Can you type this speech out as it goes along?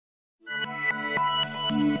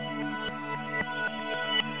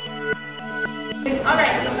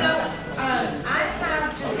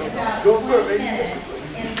about 20 minutes,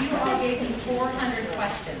 and you all gave me 400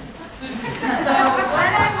 questions. So what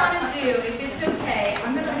I want to do, if it's okay,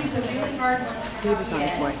 I'm going to leave the really hard ones for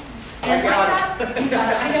Javier. And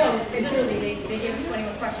I know, literally, they gave us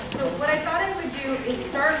 21 questions. So what I thought I would do is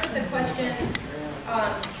start with the questions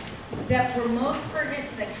that were most pertinent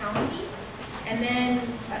to the county, and then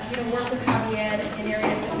work with Xavier in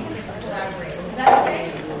areas that we can collaborate. Is that okay?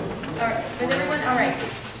 All right, with everyone? All right.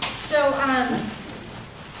 So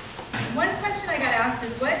one question I got asked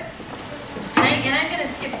is what, and I'm going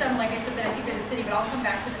to skip some, like I said, that I think are the city, but I'll come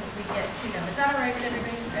back to them as we get to them. Is that all right with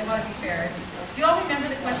everybody? I want to be fair. Do you all remember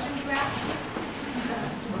the questions you asked?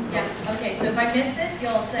 Yeah, okay, so if I miss it,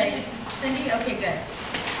 you'll say, Cindy, okay, good.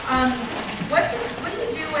 What do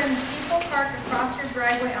you do when people park across your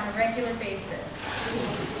driveway on a regular basis?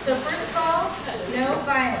 So first of all, no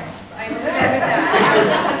violence. I will start with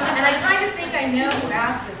that. And I kind of think I know who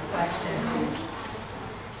asked this question.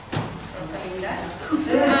 Will somebody do that?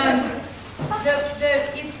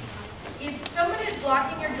 If someone is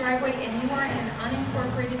blocking your driveway and you are in an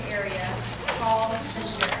unincorporated area, call the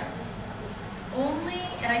sheriff. Only,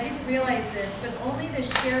 and I didn't realize this, but only the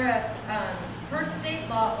sheriff, per state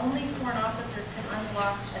law, only sworn officers can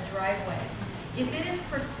unblock a driveway. If it is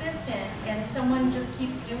persistent and someone just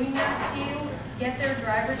keeps doing that to you, get their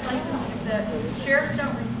driver's license. If the sheriffs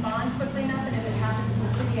don't respond quickly enough, and if it happens in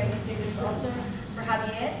the city, I would say this also for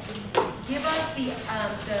Xavier, give us the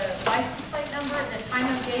license plate number, the time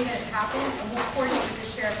of day that it happens, and we'll coordinate with the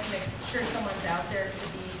sheriff to make sure someone's out there to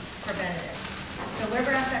be preventative. So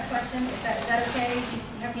whoever asked that question, is that okay? Do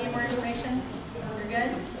you have any more information? You're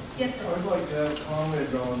good? Yes, sir. I'd like to have a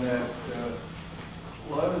comment on that.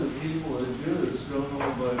 A lot of the people that do this don't know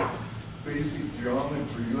about basic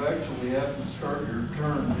geometry. You actually have to start your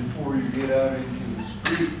turn before you get out into the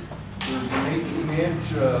street. There's an 18-inch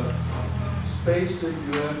space that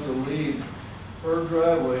you have to leave. Her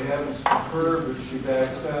driveway happens to curve as she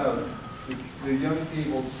backs out. The young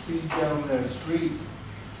people speed down that street,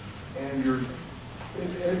 and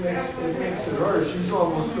it makes it hard. She's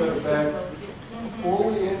almost got it back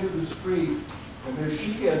fully into the street, and if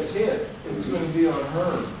she gets hit, it's going to be on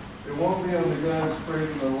her. It won't be on the guy that's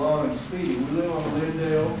breaking the law and speeding. We live on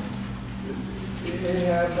Lindale. It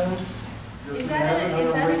happens. Is that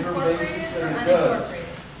incorporated or unincorporated?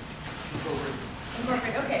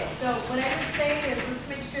 Incorporated. Okay, so what I would say is let's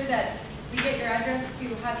make sure that we get your address to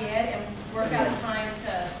Xavier and work out a time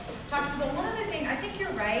to talk to people. One other thing, I think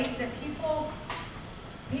you're right that people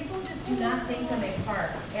just do not think when they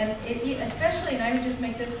park, and especially, and I would just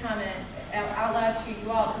make this comment out loud to you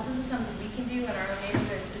all, because this is something we can do in our own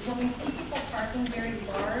neighborhoods, is when we see people parking very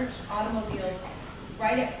large automobiles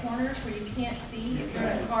right at corners where you can't see if you're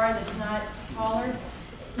in a car that's not taller.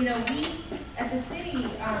 We at the city,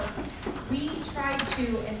 we tried to,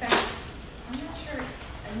 in fact,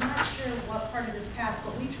 I'm not sure what part of this passed,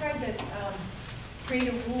 but we tried to create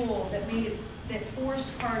a rule that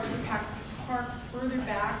forced cars to park further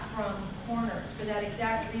back from corners for that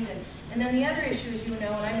exact reason. And then the other issue, as you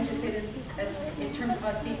know, and I would just say this in terms of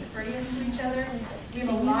us being courteous to each other, we have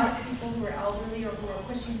a lot of people who are elderly or who are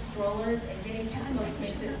pushing strollers, and getting too close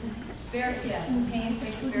makes it very, pains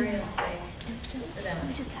makes it very unsafe for them.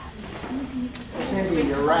 Cindy,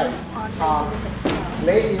 you're right.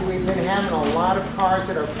 Lately, we've been having a lot of cars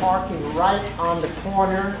that are parking right on the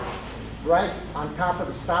corner, right on top of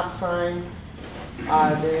the stop sign.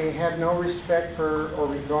 They have no respect for or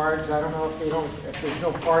regards. I don't know if there's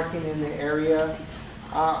no parking in the area.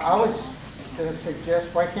 I was going to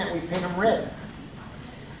suggest, why can't we paint them red?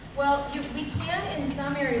 Well, we can in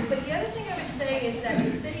some areas, but the other thing I would say is that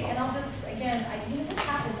the city, and I'll just, again, this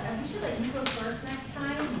happens, we should let you go first next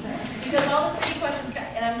time, because all the city questions,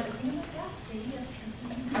 and I'm like, that's city, that's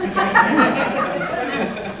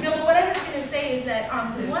No, but what I was going to say is that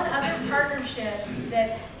one other partnership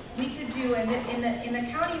that we could do, and in the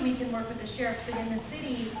county we can work with the sheriffs, but in the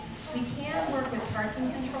city we can work with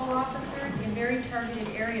parking control officers in very targeted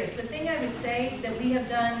areas. The thing I would say that we have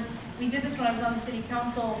done, we did this when I was on the city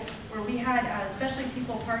council, where we had especially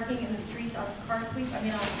people parking in the streets on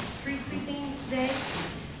on street sweeping day,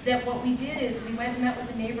 that what we did is we went and met with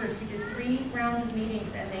the neighbors. We did 3 rounds of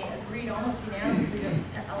meetings, and they agreed almost unanimously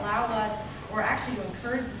to allow us, or actually to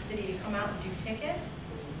encourage the city to come out and do tickets.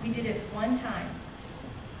 We did it one time.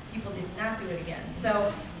 People did not do it again.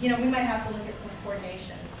 So, we might have to look at some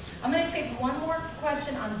coordination. I'm going to take one more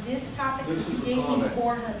question on this topic. This is you gave me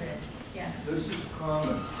 400. Yes. This is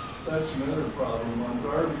common. That's another problem. On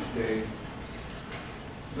garbage day,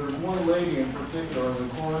 there's one lady in particular on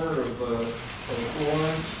the corner of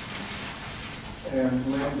Florence and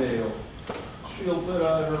Landale. she'll put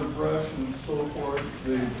out her brush and so forth,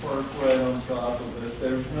 they park right on top of it.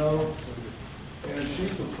 There's no, and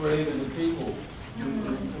she's afraid of the people who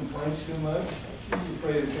complains too much. She's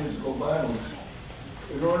afraid of physical violence.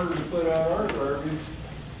 In order to put out our garbage,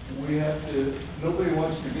 we have to, nobody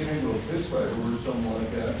wants to get into a fist fight or something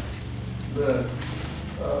like that. The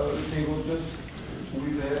people just,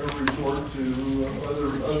 we've had to resort to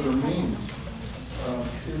other means.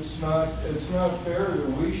 It's not fair that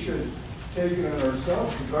we should take it on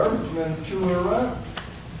ourselves. The garbage men chew it around.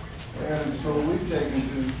 And so we've taken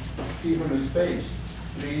to keeping a space.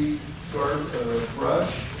 The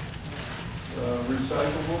brush,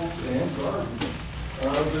 recyclables, and garbage.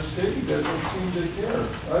 The city doesn't seem to care.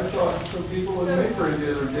 I talked to some people in Mayfair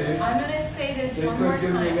the other day. I'm going to say this one more time. They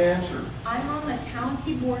couldn't give me an answer. I'm on the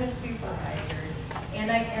county board of supervisors,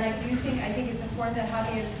 and I think it's important that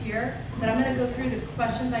Javier's here, but I'm going to go through the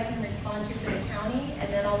questions I can respond to for the county, and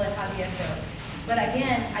then I'll let Javier go. But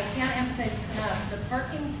again, I can't emphasize this enough. The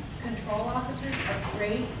parking control officers are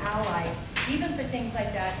great allies, even for things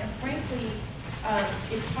like that. And frankly,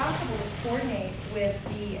 it's possible to coordinate with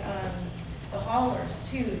the haulers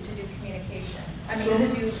too, to do communication. I mean,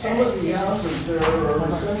 to do some of the houses there are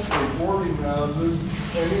essentially boarding houses,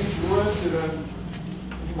 and each resident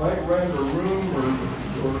might rent a room or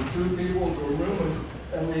two people to a room,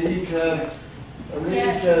 and they each have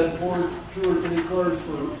two or three cars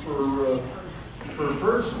per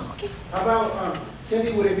person. How about,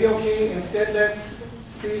 Cindy, would it be okay, instead let's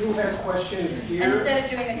see who has questions here? Instead of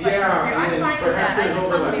doing a question, Yeah, I'm fine with that. I just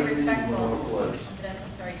want to be overlap. respectful.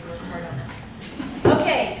 I'm sorry you worked hard on that.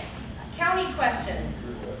 Okay, county questions.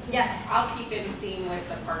 Yes. I'll keep in theme with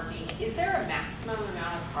the parking. Is there a maximum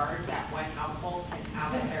amount of cars that one household can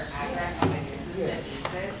have at their address on a consistent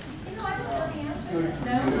basis? You know, I don't know the answer to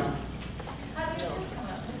that. No? How did it just come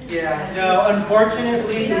up? Yeah, no,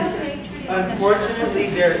 unfortunately,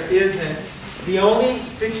 there isn't. The only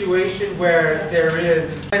situation where there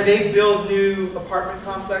is when they build new apartment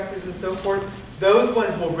complexes and so forth, those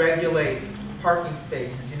ones will regulate parking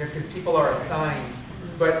spaces, you know, because people are assigned.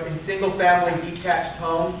 But in single-family detached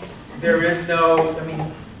homes, there is no, I mean,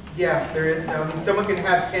 yeah, there is no, I mean, someone can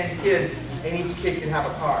have 10 kids and each kid can have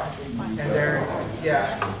a car. And there's,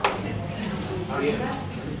 yeah.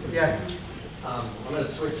 Yes. I'm going to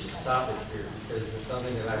switch topics here because it's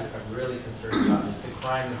something that I'm really concerned about. Is the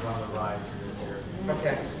crime is on the rise in this area.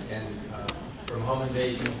 Okay. And from home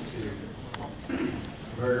invasions to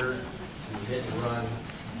murder, to hit and run,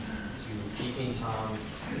 to peeping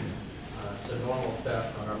toms, to normal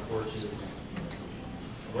theft on our porches.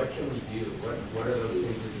 What can we do? What are those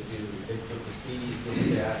things we can do? We can put graffiti's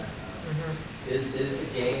with that. Is the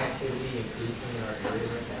gang activity increasing in our area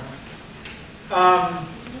right now?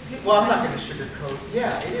 Well, I'm not going to sugarcoat.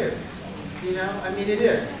 Yeah, it is. You know, I mean, it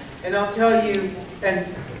is. And I'll tell you, and,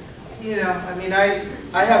 you know, I mean,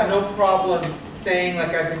 I have no problem saying, like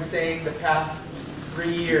I've been saying the past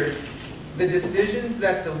 3 years, the decisions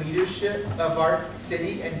that the leadership of our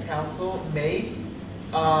city and council made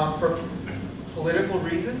for political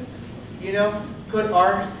reasons, you know, put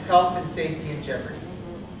our health and safety in jeopardy.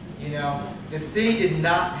 You know, the city did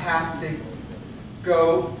not have to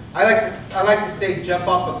go, I like to say jump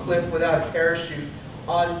off a cliff without a parachute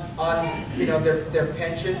on you know, their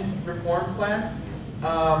pension reform plan.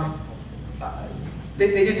 They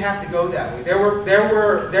didn't have to go that way. There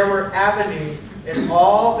were avenues, and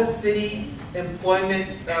all the city employment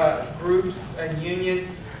groups and unions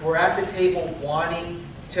were at the table wanting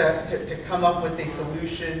to come up with a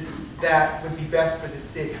solution that would be best for the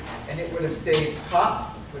city. And it would have saved cops,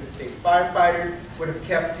 would have saved firefighters, would have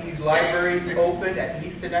kept these libraries open at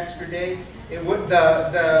least an extra day. It would,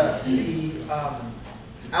 the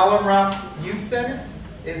Alum Rock Youth Center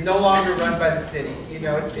is no longer run by the city. You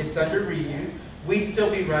know, it's under reuse. We'd still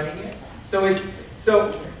be running it. So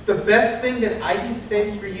the best thing that I can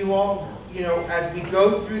say for you all, you know, as we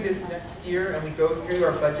go through this next year and we go through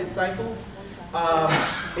our budget cycles,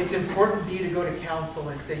 it's important for you to go to council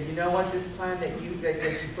and say, you know what, this plan that you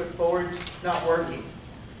put forward, it's not working.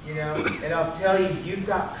 You know, and I'll tell you, you've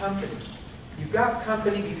got company. You've got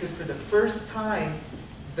company because for the first time,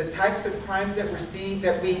 the types of crimes that we're seeing,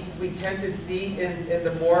 that we tend to see in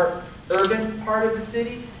the more urban part of the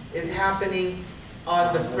city, is happening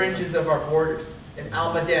on the fringes of our borders, in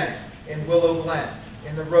Almaden, in Willow Glen,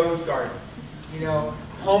 in the Rose Garden. You know,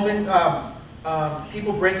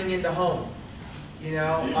 people breaking into homes. You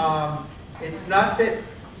know, it's not that,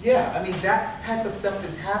 yeah, I mean, that type of stuff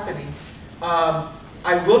is happening.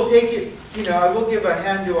 I will take it, you know, I will give a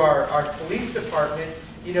hand to our police department.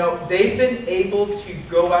 You know, they've been able to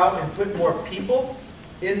go out and put more people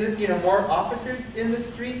in the, more officers in the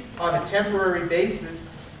streets on a temporary basis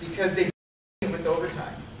because they with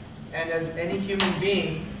overtime. And as any human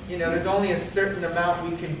being, there's only a certain amount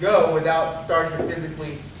we can go without starting to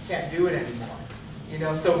physically can't do it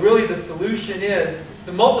anymore. So really the solution is,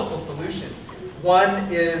 it's multiple solutions.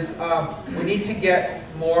 One is we need to get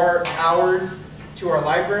more hours to our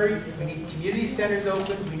libraries. We need community centers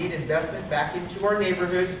open. We need investment back into our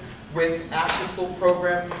neighborhoods with after-school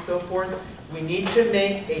programs and so forth. We need to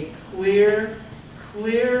make a clear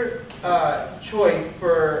choice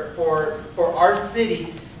for our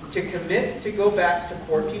city to commit to go back to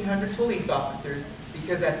 1,400 police officers,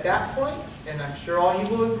 because at that point, and I'm sure all you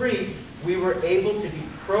will agree, we were able to be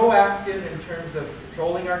proactive in terms of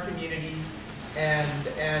patrolling our communities and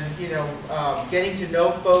getting to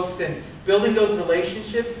know folks and building those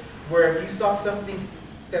relationships where if you saw something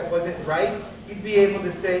that wasn't right, you'd be able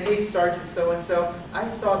to say, hey, Sergeant so-and-so, I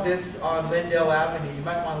saw this on Lindell Avenue. You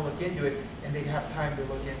might want to look into it, and they'd have time to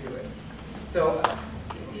look into it. So,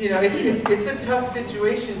 it's a tough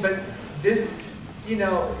situation, but this,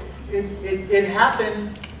 it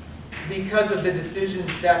happened because of the decisions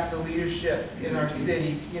that the leadership in our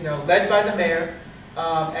city, led by the mayor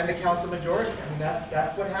and the council majority. I mean,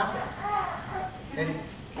 that's what happened. And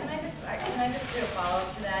Can I just do a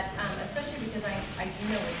follow-up to that, especially because I do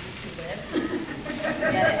know where you two live.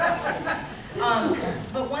 Get it?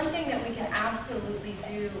 But one thing that we can absolutely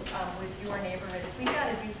do with your neighborhood is we've got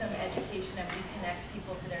to do some education and reconnect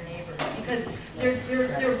people to their neighbors, because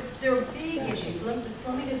there are big issues. So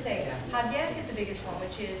let me just say, Xavier hit the biggest one,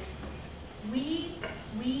 which is we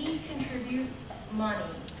contribute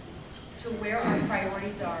money to where our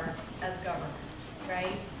priorities are as government,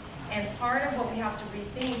 right? And part of what we have to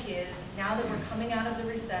rethink is, now that we're coming out of the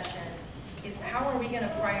recession, is how are we going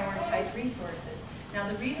to prioritize resources? Now,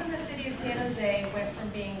 the reason the city of San Jose went from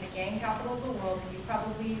being the gang capital of the world, and you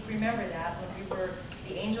probably remember that when we were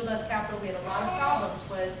the angel dust capital, we had a lot of problems,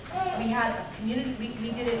 was we had a community,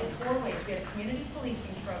 we did it in 4 ways. We had a community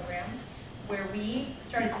policing program where we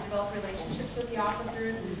started to develop relationships with the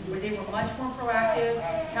officers, where they were much more proactive,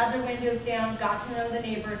 had their windows down, got to know the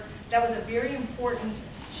neighbors. That was a very important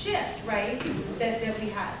shift, right, that we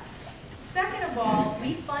had. Second of all,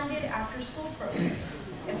 we funded after-school programs,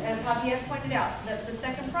 as Xavier pointed out. So that's the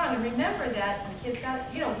second prong. And remember that when kids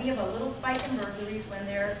got, we have a little spike in burglaries when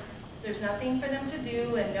there's nothing for them to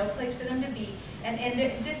do and no place for them to be. And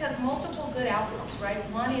this has multiple good outcomes, right?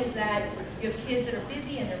 One is that you have kids that are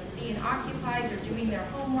busy and they're being occupied, they're doing their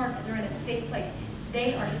homework, and they're in a safe place.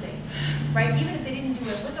 They are safe, right? Even if they didn't do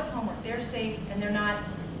a lick of homework, they're safe and they're not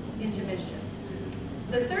into mischief.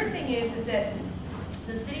 The third thing is that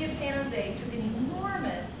the city of San Jose took an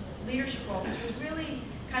enormous leadership role. This was really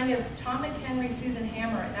kind of Tom McHenry, Susan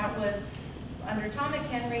Hammer, and that was under Tom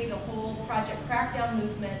McHenry, the whole Project Crackdown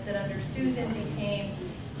movement that under Susan became,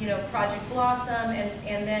 Project Blossom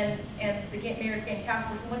and the Mayor's Gang Task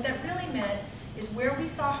Force. And what that really meant is where we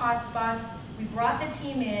saw hot spots, we brought the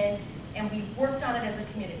team in and we worked on it as a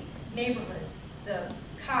community. Neighborhoods, the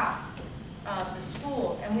cops, the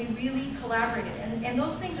schools, and we really collaborated. And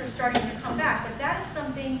those things are starting to come back, but that is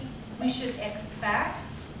something we should expect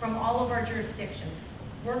from all of our jurisdictions.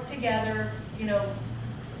 Work together,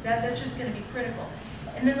 that's just going to be critical.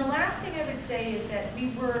 And then the last thing I would say is that we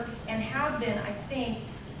were, and have been, I think,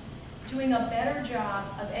 doing a better job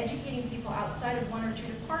of educating people outside of 1 or 2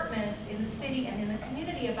 departments in the city and in the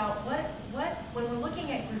community about what when we're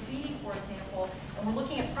looking at graffiti, for example, and we're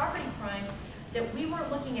looking at property crimes, that we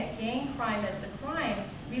weren't looking at gang crime as the crime.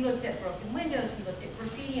 We looked at broken windows, we looked at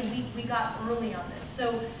graffiti, and we got early on this.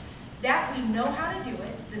 So that we know how to do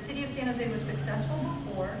it. The city of San Jose was successful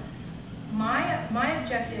before. My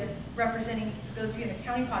objective, representing those of you in the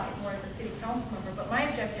county pocket more as a city council member, but my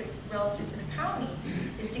objective relative to the county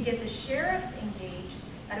is to get the sheriffs engaged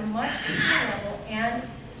at a much deeper level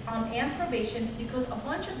and probation, because a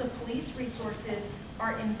bunch of the police resources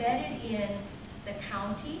are embedded in the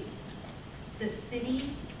county, the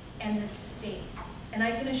city, and the state. And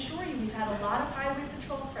I can assure you we've had a lot of highway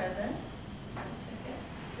patrol presence.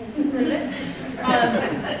 We have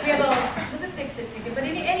it was a fix-it ticket, but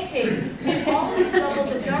in any case, we have all of these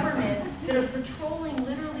levels of government that are patrolling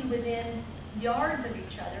literally within yards of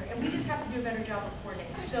each other, and we just have to do a better job of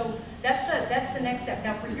coordinating. So that's the next step.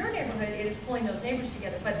 Now, for your neighborhood, it is pulling those neighbors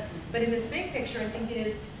together, but in this big picture, I think it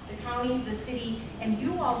is the county, the city, and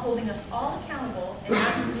you all holding us all accountable,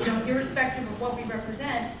 and irrespective of what we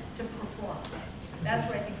represent, to perform. That's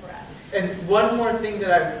where I think we're at. And one more thing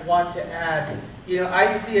that I want to add,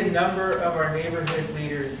 I see a number of our neighborhood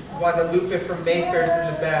leaders, Guadalupe from Mayfair's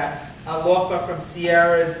in the back, Alofa from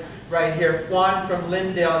Sierra's, right here, Juan from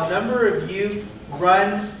Lindale. A number of you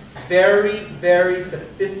run very, very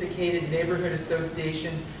sophisticated neighborhood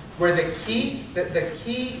associations where the key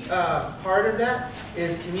part of that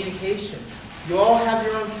is communication. You all have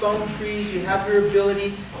your own phone trees, you have your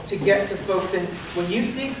ability to get to folks, and when you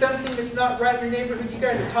see something that's not right in your neighborhood, you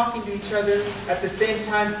guys are talking to each other at the same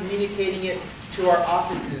time communicating it to our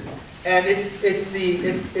offices. And it's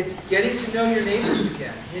getting to know your neighbors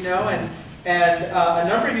again, you know, and a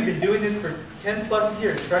number of you have been doing this for 10 plus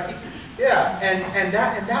years, right? Yeah, and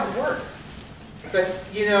that works. But,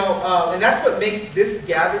 you know, and that's what makes this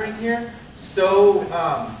gathering here so,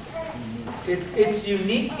 it's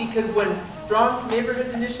unique because when Strong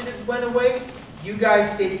Neighborhoods Initiatives went away, you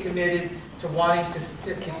guys stayed committed to wanting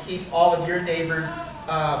to keep all of your neighbors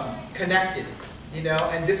connected, you know,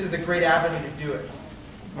 and this is a great avenue to do it.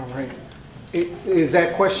 All right. Is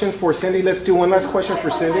that question for Cindy? Let's do one last question for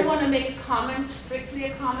Cindy. I want to make a comment, strictly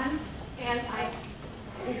a comment, and I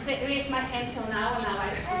raised my hand till now, and I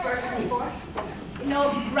first before. You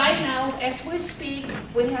know, right now, as we speak,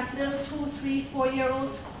 we have little 2, 3,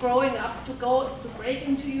 4-year-olds growing up to go to break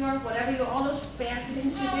into your whatever you all those bad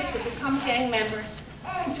things you did to become gang members.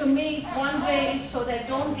 And to me, one way is so they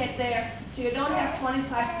don't get there, so you don't have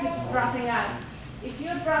 25 kids dropping out. If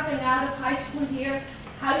you're dropping out of high school here,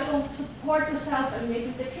 how you going to support yourself and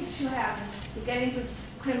maybe the kids you have to get into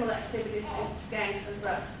criminal activities and gangs and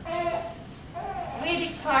drugs?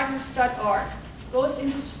 ReadingPartners.org goes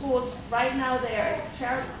into schools right now there.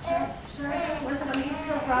 What is it on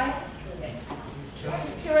Easter Drive?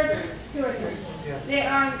 Curator. Yeah. They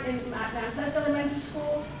are in Campos Elementary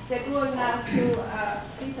School. They're going now to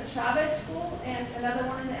Chavez School and another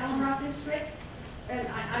one in the El Dorado district. And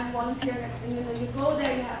I'm volunteering. And when you go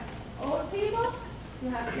there, you have old people, you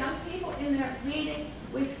have young people in there reading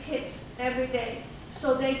with kids every day,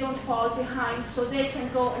 so they don't fall behind, so they can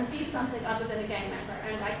go and be something other than a gang member.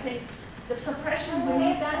 And I think the suppression, we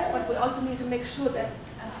need that, but we also need to make sure that,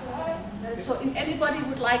 so if anybody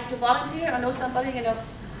would like to volunteer or know somebody, you know,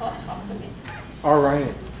 talk to me. All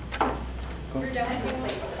right. You're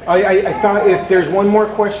definitely I thought if there's one more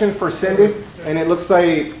question for Cindy, and it looks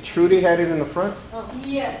like Trudy had it in the front.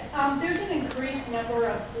 Yes, there's an increased number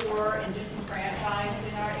of poor and disenfranchised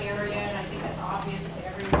in our area, and I think that's obvious to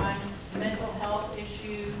everyone. Mental health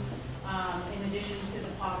issues, in addition to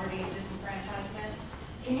the poverty and disenfranchisement.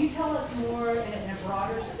 Can you tell us more in a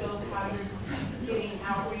broader scope how you're getting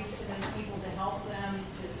outreach to those people to help them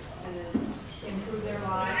to improve their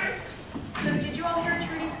lives? So did you all hear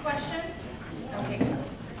Trudy's question? Okay, good.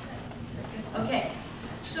 Okay,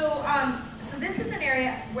 so this is an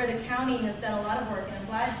area where the county has done a lot of work, and I'm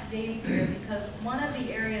glad Dave's here because one of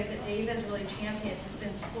the areas that Dave has really championed has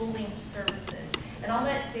been school-linked services. And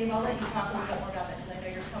Dave, I'll let you talk a little bit more about that because I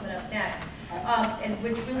know you're coming up next, and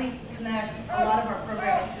which really connects a lot of our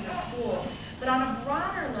programming to the schools. But on a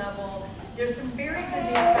broader level, there's some very good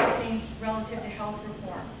news happening relative to health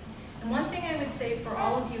reform. And one thing I would say for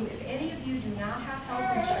all of you, if any of you do not have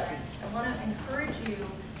health insurance, I want to encourage you,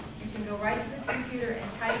 you can go right to the computer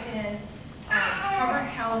and type in Covered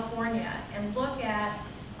California and look at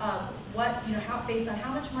what, you know, based on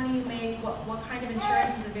how much money you make, what kind of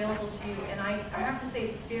insurance is available to you. And I have to say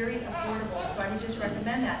it's very affordable, so I would just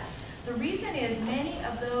recommend that. The reason is many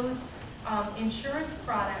of those insurance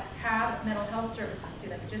products have mental health services to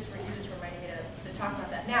them. You just reminded me to talk about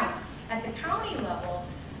that. Now, at the county level,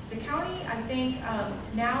 the county, I think,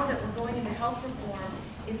 now that we're going into health reform,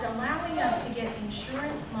 it's allowing us to get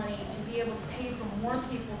insurance money to be able to pay for more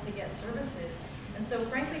people to get services. And so,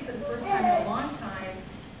 frankly, for the first time in a long time,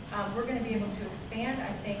 we're going to be able to expand,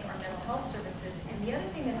 I think, our mental health services. And the other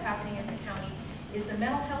thing that's happening at the county is the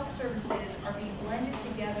mental health services are being blended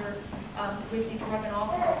together with the drug and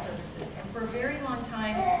alcohol services. And for a very long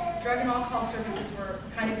time, drug and alcohol services were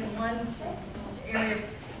kind of in one area,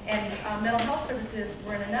 and mental health services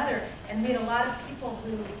were in another, and made a lot of people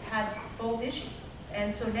who had both issues.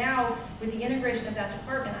 And so now, with the integration of that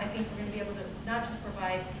department, I think we're going to be able to not just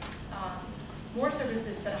provide more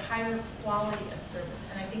services, but a higher quality of service.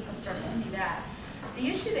 And I think we'll start to see that. The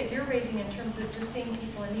issue that you're raising in terms of just seeing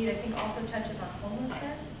people in need, I think also touches on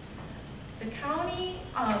homelessness. The county,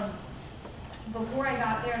 before I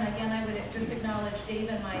got there, and again, I would just acknowledge Dave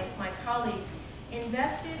and my colleagues,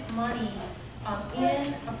 invested money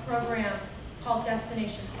in a program called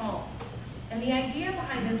Destination Home. And the idea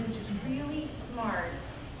behind this, which is really smart,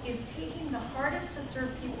 is taking the hardest to serve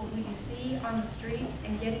people who you see on the streets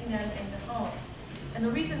and getting them into homes. And the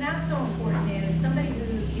reason that's so important is somebody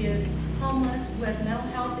who is homeless, who has mental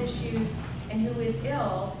health issues, and who is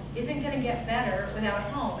ill isn't going to get better without a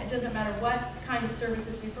home. It doesn't matter what kind of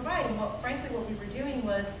services we provide. And frankly, what we were doing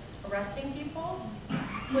was arresting people,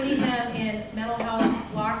 putting them in mental health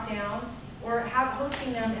lockdown, or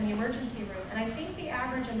hosting them in the emergency room. And I think the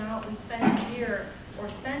average amount we spend a year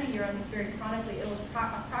on these very chronically ill is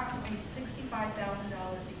approximately $65,000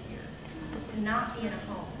 a year to not be in a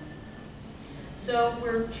home. So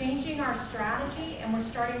we're changing our strategy, and we're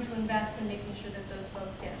starting to invest in making sure that those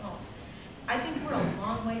folks get homes. I think we're a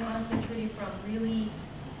long way, honestly, Trudy, from really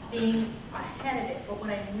being ahead of it. But what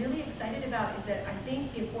I'm really excited about is that I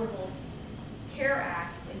think the Affordable Care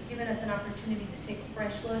Act has given us an opportunity to take a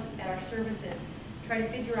fresh look at our services, try to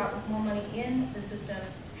figure out with more money in the system,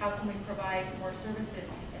 how can we provide more services,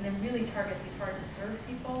 and then really target these hard to serve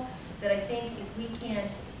people. That I think if we can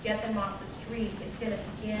get them off the street, it's going to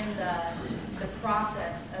begin the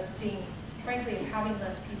process of seeing, frankly, of having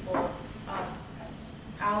less people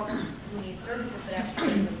out who need services, but actually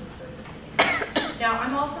getting them the services. Now,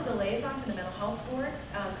 I'm also the liaison to the Mental Health Board.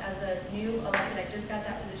 As a new elected, I just got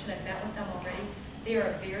that position. I've met with them already. They are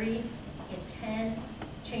a very intense,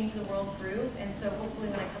 change the world group, and so hopefully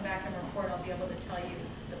when I come back and report, I'll be able to tell you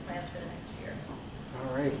the plans for the next year.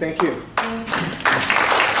 All right, thank you.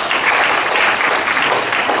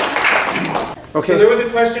 Okay. So there was a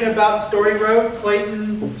question about Story Road,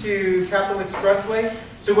 Clayton to Capitol Expressway.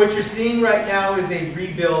 So what you're seeing right now is a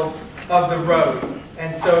rebuild of the road,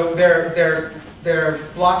 and so they're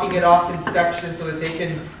blocking it off in sections so that they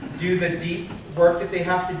can do the deep work that they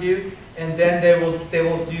have to do, and then they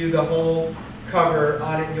will do the whole cover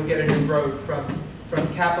on it, and you'll get a new road from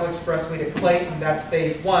Capitol Expressway to Clayton. That's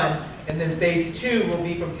phase 1, and then phase 2 will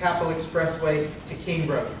be from Capitol Expressway to King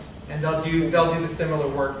Road, and they'll do the similar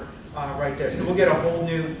work right there. So we'll get a whole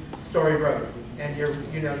new Story Road, and your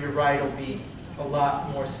ride will be a lot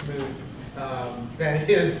more smooth than it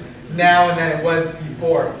is now and than it was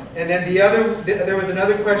before. And then there was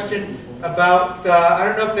another question about, I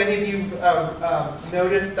don't know if any of you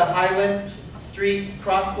noticed the Highland Street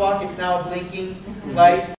crosswalk. It's now a blinking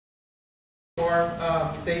light, more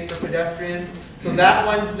safe for pedestrians. So that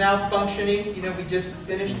one's now functioning. You know, we just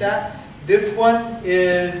finished that. This one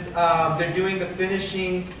is, they're doing the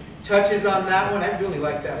finishing touches on that one. I really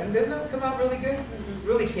like that. And doesn't that come out really good?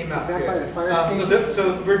 Really came out good.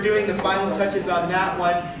 So we're doing the final touches on that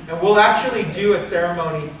one, and we'll actually do a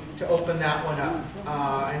ceremony to open that one up,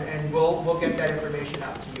 and we'll get that information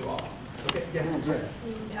out to you all. Okay. Yes. The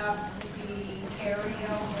area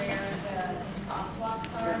where the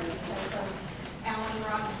crosswalks are, because of Allen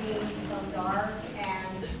Rock being so dark,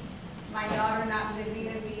 and my daughter not living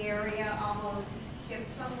in the area almost hit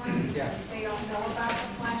someone. Yeah. They don't know about the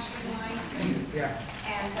flashing lights, and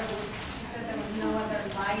she said there was no other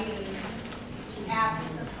lighting at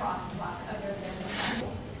the crosswalk other than the flashing.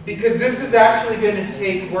 Because this is actually going to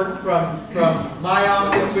take work from my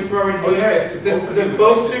office, which we're already doing, the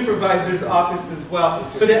both supervisors' office as well.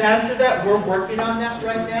 So to answer that, we're working on that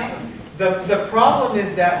right now. The problem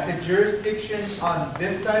is that the jurisdiction on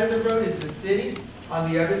this side of the road is the city,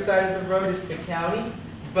 on the other side of the road is the county.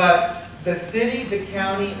 But the city, the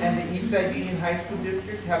county, and the Eastside Union High School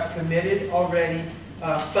District have committed already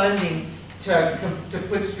funding to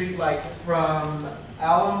put street lights from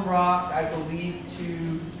Allen Rock, I believe,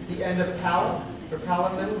 to the end of Powell, or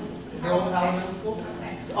Powell Middle, the old Powell Middle School,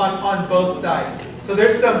 on both sides. So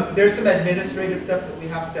there's some administrative stuff that we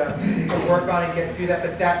have to work on and get through that,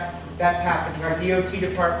 but that's happening. Our DOT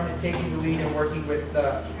department is taking the lead and working with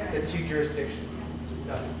the two jurisdictions.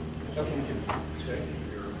 So, okay.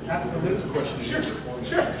 Absolutely. That's a question.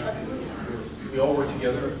 Sure, absolutely. We all work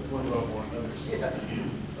together, one love one another. So. Yes.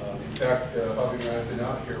 In fact, Bobby and I have been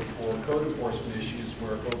out here for code enforcement issues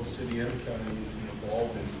where both the city and the county need to be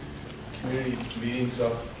involved in community meetings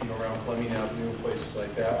up, around Fleming Avenue, places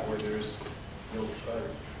like that, where there's,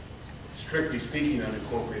 strictly speaking,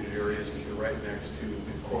 unincorporated areas, but they're right next to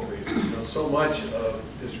incorporated. So much of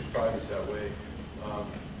District 5 is that way.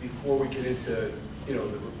 Before we get into,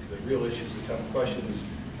 the real issues and tough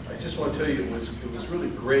questions, I just want to tell you it was really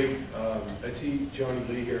great. I see Johnny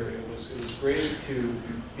Lee here. It was great to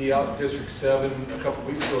be out in District 7 a couple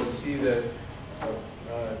weeks ago and see that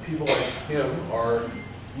people like him are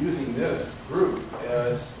using this group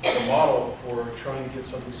as a model for trying to get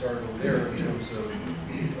something started over there in terms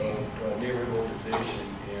of neighborhood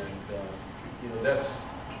organization. And that's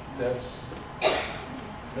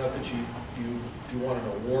not that you want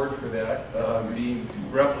an award for that being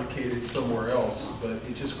replicated somewhere else, but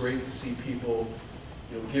it's just great to see people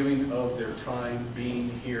giving of their time, being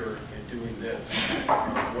here and doing this.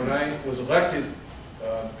 When I was elected,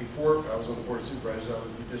 before I was on the Board of Supervisors, I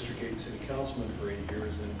was the District 8 City Councilman for 8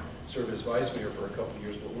 years and served as Vice Mayor for a couple of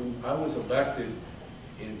years. But when I was elected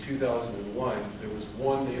in 2001, there was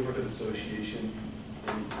one neighborhood association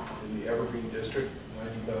in the Evergreen District,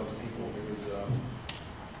 90,000 people.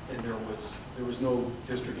 There was no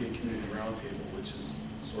District 8 Community Roundtable, which is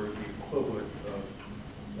sort of the equivalent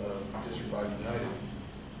of District 5 United.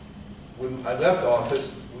 When I left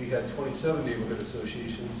office, we had 27 neighborhood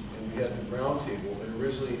associations, and we had the roundtable. It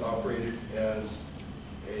originally operated as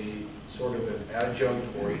a sort of an adjunct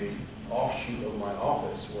or a offshoot of my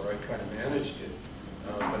office, where I kind of managed it.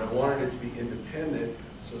 But I wanted it to be independent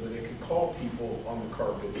so that it could call people on the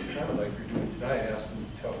carpet, kind of like you're doing tonight, ask them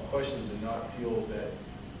tough questions and not feel that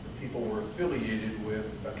the people were affiliated with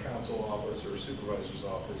a council office or a supervisor's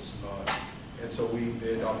office. And so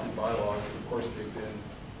they adopted bylaws, and of course they've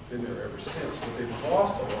been there ever since. But they've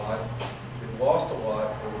lost a lot. They've lost a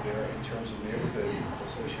lot over there in terms of neighborhood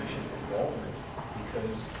association involvement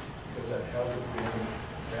because that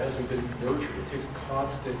hasn't been nurtured. It takes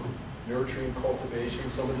constant nurturing, cultivation.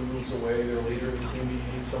 Somebody moves away, they're a leader in the community,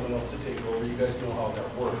 you need someone else to take over. You guys know how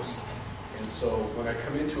that works. And so when I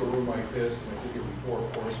come into a room like this, and I did it before,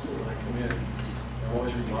 of course, but when I come in, I'm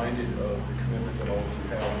always reminded of the commitment that all of you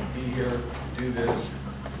have to be here, to do this,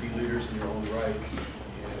 to be leaders in your own right.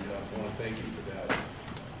 And I want to thank you for that.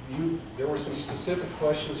 There were some specific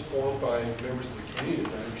questions formed by members of the community, as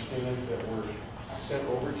I understand, that were sent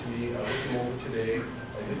over to me. I looked them over today.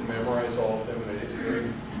 I didn't memorize all of them, and I didn't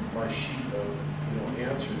bring my sheet of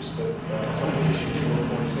answers, but some of the issues were,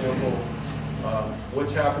 for example,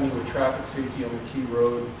 what's happening with traffic safety on the Key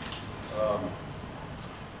Road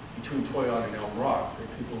between Toyon and Elm Rock.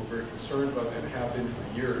 People are very concerned about that and have been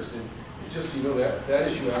for years. And just so you know,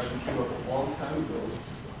 that issue actually came up a long time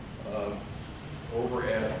ago over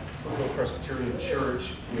at Foothill Presbyterian Church,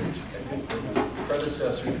 which I think was the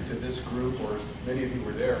predecessor to this group, or many of you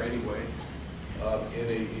were there anyway, in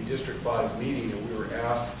a District 5 meeting, and we were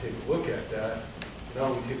asked to take a look at that. Not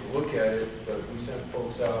only take a look at it, but we sent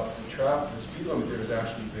folks out. The speed limit there has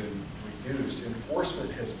actually been reduced.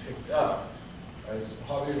 Enforcement has picked up. As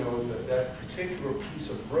Javier knows, that particular piece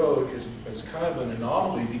of road is kind of an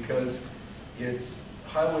anomaly because it's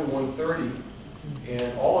Highway 130,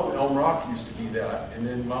 and all of Elm Rock used to be that, and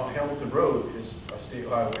then Mount Hamilton Road is a state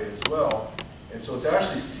highway as well. And so it's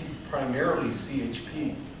actually primarily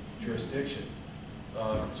CHP jurisdiction.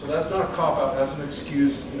 So that's not a cop-out, that's an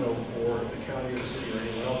excuse, for the county or the city or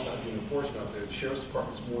anyone else not doing enforcement out there. The Sheriff's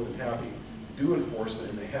Department's more than happy to do enforcement,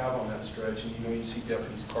 and they have on that stretch, and you see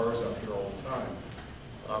deputies' cars out here all the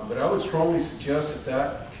time. But I would strongly suggest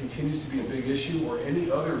that continues to be a big issue, or any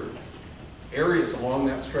other areas along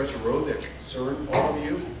that stretch of road that concern all of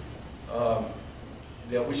you,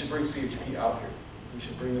 that we should bring CHP out here. We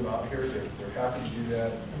should bring them out here. They're happy to do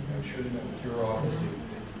that. I'm sure they met with your office.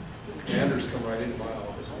 The commanders come right into my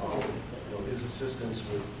office and offer his assistance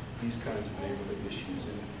with these kinds of neighborhood issues.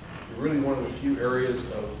 And we're really one of the few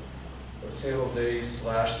areas of San Jose /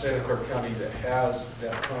 Santa Clara County that has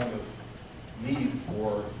that kind of need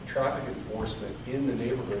for traffic enforcement in the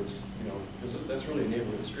neighborhoods, because that's really a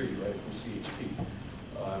neighborhood street, right, from CHP.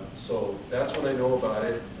 So that's what I know about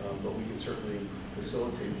it, but we can certainly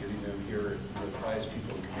facilitate getting them here, the highest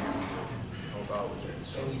people in command to help out with it.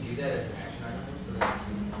 So can we do that as an action item for the next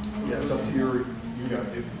meeting? Yeah, it's up to you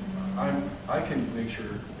if I can make sure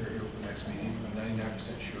they're here for the next meeting. I'm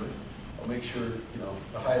 99% sure. I'll make sure,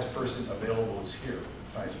 the highest person available is here,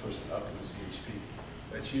 the highest person up in the CHP.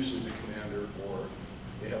 That's usually the commander, or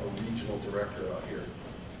they have a regional director out here.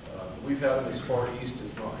 We've had them as far east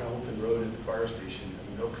as Mount Hamilton Road at the fire station,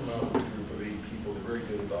 and they'll come out with a group of 8 people. They're very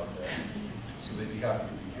good about that. So they'd be happy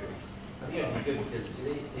to be here. I think it'd be good because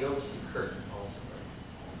they oversee Kirk also,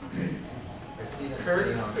 right? I see them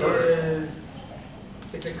sitting on Kirk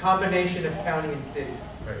it's a combination of county and city.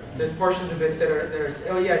 Right. There's portions of it that are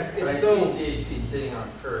But I so. see CHP sitting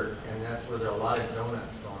on Kirk, and that's where there are a lot of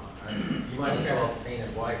donuts going on. You might as well paint it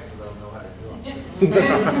white so they'll know how to do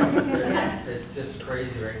them. It's just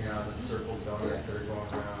crazy right now, the circle donuts that are going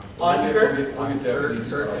around. On Kirk? On Kirk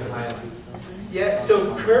and Highland. Yeah,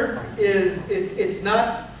 so Kirk it's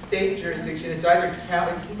not state jurisdiction, it's either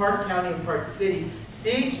it's part county and part city.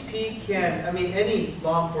 CHP can, any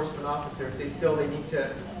law enforcement officer, if they feel they need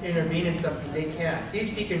to intervene in something, they can.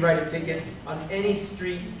 CHP can write a ticket on any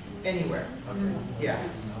street, anywhere. Okay. Yeah.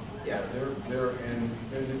 Yeah.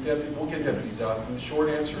 We'll get deputies out. And the short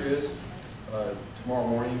answer is, tomorrow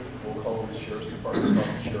morning, we'll call the Sheriff's Department, call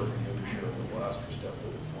the Sheriff and the other Sheriff, and we'll ask for step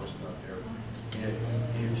enforcement out there. And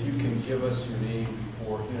if you can give us your name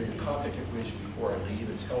before, your contact information before I leave,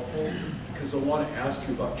 it's helpful, because they'll want to ask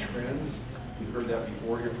you about trends. You've heard that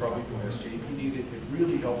before here, probably from SJPD, that it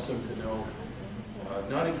really helps them to know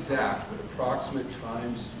not exact, but approximate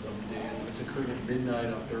times of the day. It's occurring at midnight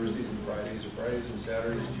on Thursdays and Fridays, or Fridays and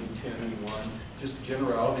Saturdays between 10 and 1. Just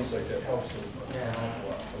generalities like that helps them an awful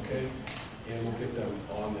lot, okay? And we'll get them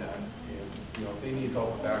on that. And, you know, if they need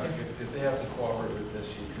help back, if they have to cooperate with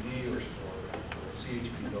SGPD or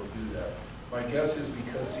CHP, they'll do that. My guess is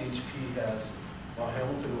because CHP has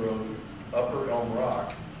Hamilton Road, Upper Elm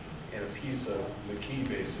Rock, and a piece of McKee,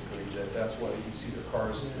 basically, that's why you see the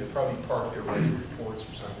cars. They probably park there writing reports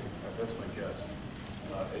or something. That's my guess,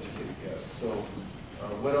 educated guess. So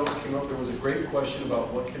what else came up? There was a great question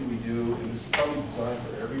about what can we do, and this is probably designed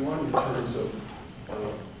for everyone in terms of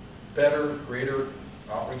better, greater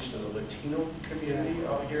outreach to the Latino community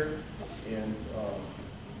out here. And,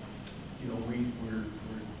 you know, we're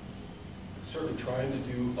certainly trying to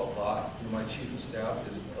do a lot. You know, my chief of staff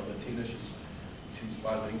is a Latina. She's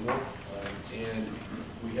bilingual, and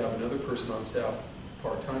we have another person on staff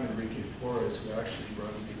part-time, Enrique Flores, who actually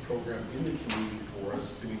runs a program in the community for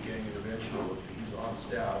us doing gang intervention work. He's on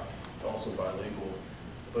staff, also bilingual.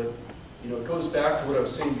 But, you know, it goes back to what I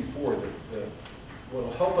was saying before, that what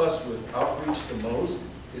will help us with outreach the most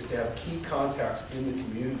is to have key contacts in the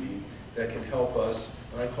community that can help us.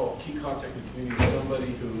 And I call it key contact in the community,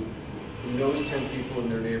 somebody who knows 10 people in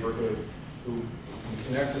their neighborhood, who can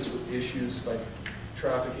connect us with issues like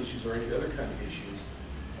traffic issues or any other kind of issues.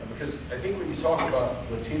 Because I think when you talk about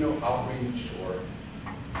Latino outreach or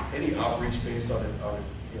any outreach based on a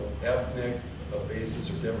you know, ethnic basis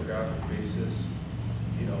or demographic basis,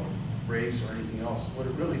 you know, race or anything else, what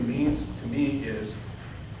it really means to me is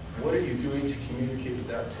what are you doing to communicate with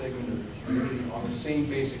that segment of the community on the same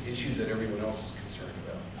basic issues that everyone else is concerned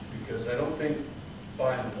about? Because I don't think,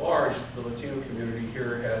 by and large, the Latino community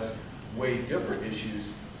here has way different issues.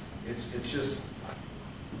 It's just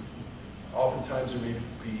oftentimes there may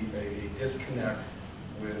be a disconnect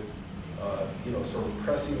with, you know, sort of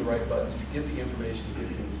pressing the right buttons to get the information to get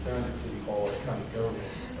things done at City Hall or county government.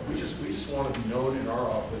 And we just want to be known in our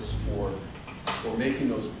office for making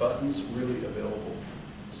those buttons really available.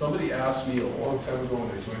 Somebody asked me a long time ago when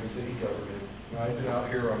I joined city government, and I've been out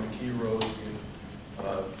here on McKee Road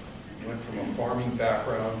and went from a farming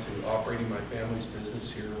background to operating my family's business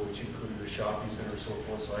here, which included a shopping center and so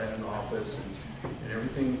forth. So I had an office and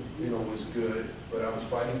everything, you know, was good. But I was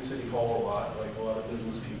fighting City Hall a lot, like a lot of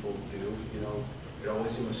business people do. You know, it always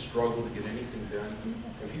seemed a struggle to get anything done.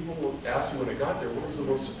 And people will ask me when I got there, what was the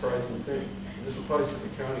most surprising thing? And this applies to the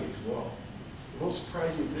county as well. The most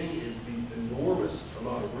surprising thing is the enormous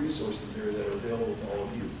amount of resources there that are available to all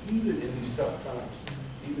of you, even in these tough times.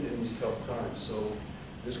 Even in these tough times. So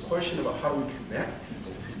this question about how we connect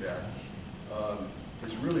people to that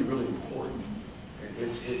is really, really important.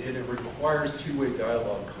 And it requires two-way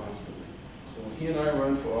dialogue constantly. So when he and I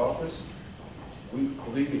run for office,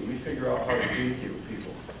 believe me, we figure out how to communicate with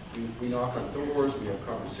people. We knock on doors, we have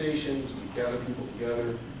conversations, we gather people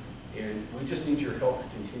together, and we just need your help to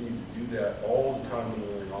continue to do that all the time when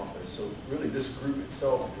we're in office. So really this group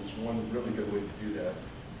itself is one really good way to do that.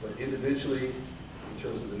 But individually, in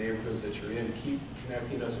terms of the neighborhoods that you're in, keep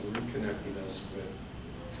connecting us and reconnecting us with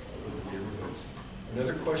the neighborhoods.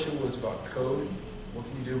 Another question was about code. What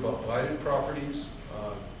can you do about blighted properties?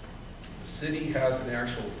 The city has an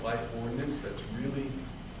actual blight ordinance that's really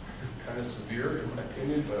kind of severe in my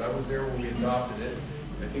opinion, but I was there when we adopted it.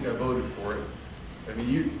 I think I voted for it. I mean,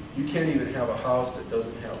 you can't even have a house that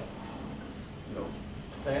doesn't have, you know,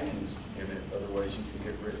 plantings in it. Otherwise, you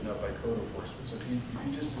can get written up by code enforcement. So if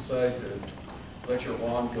you just decide to let your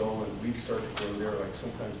lawn go and weeds start to grow there, like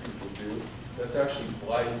sometimes people do, that's actually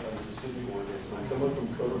blight under the city ordinance. And someone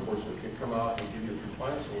from code enforcement can come out and give you a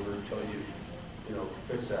compliance order and tell you, you know,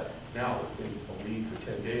 fix that. Now, within a week or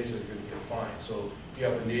 10 days, they're going to get fined. So if you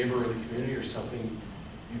have a neighbor or the community or something,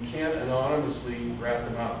 you can't anonymously rat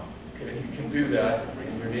them out. Okay, you can do that,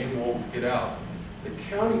 and your name won't get out. The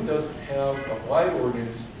county doesn't have a blight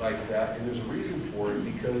ordinance like that, and there's a reason for it,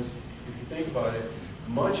 because if you think about it,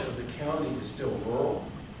 much of the county is still rural.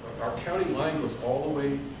 Our county line goes all the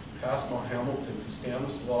way past Mount Hamilton to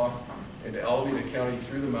Stanislaus and to Alameda County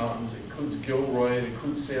through the mountains. It includes Gilroy, it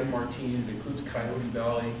includes San Martin, it includes Coyote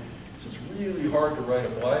Valley. So it's really hard to write a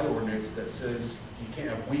blight ordinance that says you can't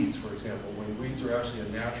have weeds, for example, when weeds are actually a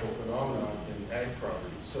natural phenomenon in ag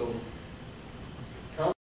properties. So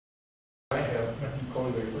I keep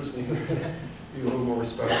calling my first name, be a little more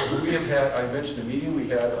respectful. But we have had, I mentioned a meeting we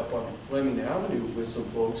had up on Fleming Avenue with some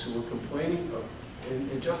folks who were complaining,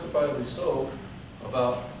 and justifiably so,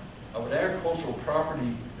 about an agricultural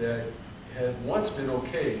property that had once been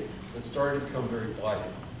okay, but started to become very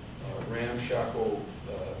blighted. Ramshackle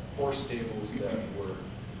horse stables that were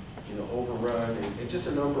overrun, and just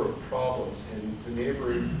a number of problems. And the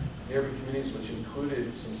neighboring communities, which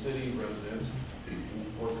included some city residents,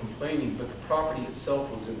 were complaining, but the property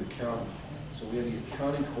itself was in the county. So we had the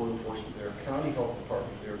county code enforcement there, county health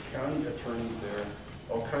department there, county attorneys there,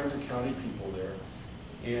 all kinds of county people there.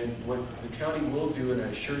 And what the county will do, and I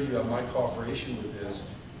assure you of my cooperation with this,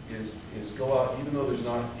 is go out, even though there's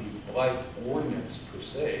not a blight ordinance per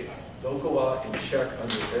se, they'll go out and check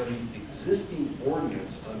under every existing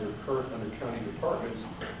ordinance under county departments,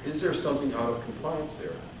 is there something out of compliance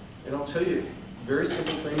there? And I'll tell you, very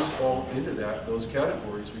simple things fall into those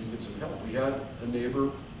categories where you get some help. We had a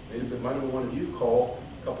neighbor, it might have been one of you, call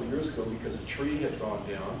a couple years ago because a tree had gone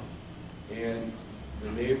down, and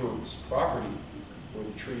the neighbor's property where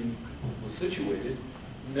the tree was situated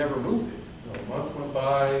never moved it. A month went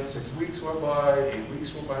by, 6 weeks went by, 8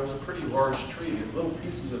 weeks went by. It was a pretty large tree, and little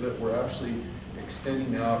pieces of it were actually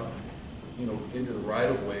extending out, into the right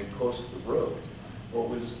of way, close to the road. Well, it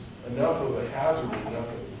was enough of a hazard, enough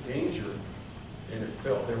of a danger, and it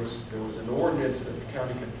felt there was an ordinance that the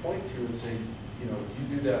county could point to and say, you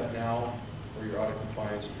do that now, or you're out of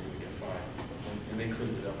compliance, or you're going to get fined. And they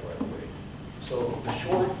cleaned it up right away. So the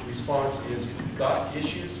short response is, if you've got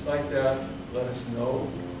issues like that, let us know.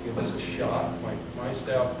 Give us a shot. My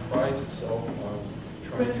staff prides itself on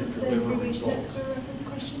trying to deliver results.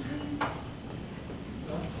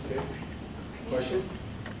 Okay. Question?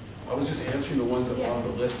 I was just answering the ones that were on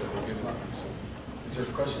the list that were given to me. So, is there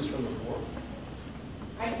questions from the floor?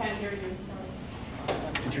 I can't hear you,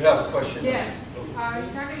 sorry. Did you have a question? Yes. You're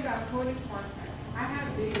talking about code enforcement. I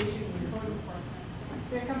have big issues with code enforcement.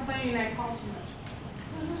 They're complaining I call too much.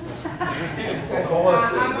 Call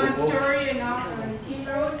us. I'm on Story and on King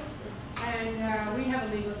Road, and we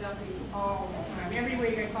have illegal dumping all the time. Every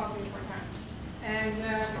week I call 3 or 4 times. And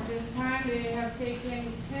this time they have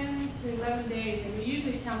taken 10 to 11 days, and they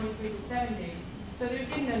usually tell me 3 to 7 days. So they're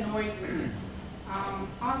getting annoyed with me.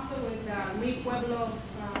 Also with Mi Pueblo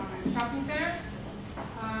Shopping Center,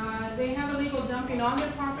 they have illegal dumping on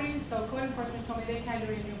their property, so code enforcement told me they can't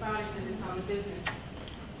do anything about it because it's on the business.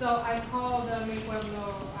 So I called the Mi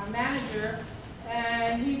Pueblo manager,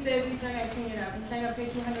 and he says he's going to clean it up. He's going to pay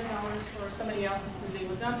 $200 for somebody else's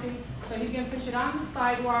illegal dumping. So he's going to push it on the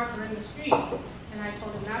sidewalk or in the street. And I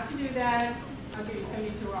told him not to do that. I'll give you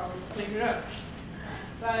 72 hours to clean it up.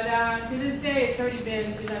 But to this day, it's already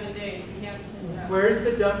been 11 days. So he hasn't cleaned it up. Where is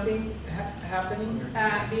the dumping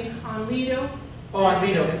happening? On Lido. Oh, on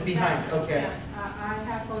Lido, behind, okay. Yeah, I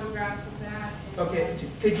have photographs of that. Okay,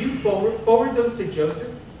 could you forward those to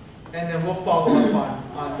Joseph? And then we'll follow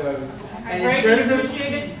up on those. I And greatly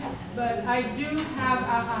appreciate it, but I do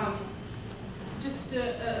have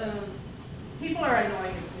people are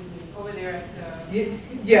annoyed with me over there at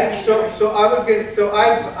yeah. So I was gonna. So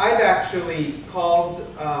I've actually called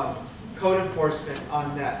code enforcement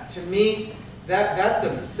on that. To me, that's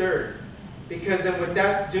absurd, because then what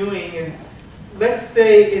that's doing is, let's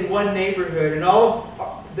say in one neighborhood, and all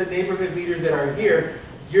of the neighborhood leaders that are here,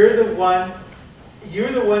 you're the ones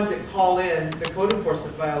that call in the code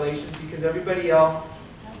enforcement violations, because everybody else,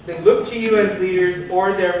 they look to you as leaders,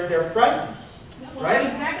 or they're frightened, well, right? I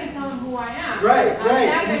exactly tell them who I am. Right.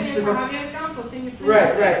 Xavier Campos,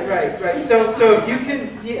 Right. So if you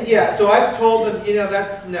can, yeah. So I've told them,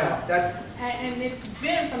 that's. And it's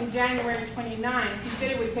been from January 29th. You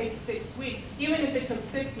said it would take 6 weeks, even if it took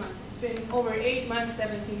 6 months. It's been over 8 months,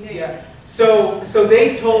 17 days. Yeah. So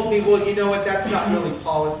they told me, well, you know what? That's not really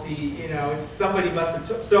policy. It's somebody must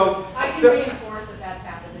have. So I can reinforce that that's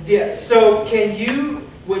happened. Yeah. So can you,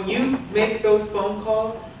 when you make those phone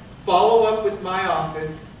calls, follow up with my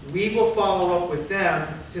office? We will follow up with them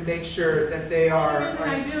to make sure that they are. The reason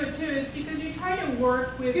I do it too is because you try to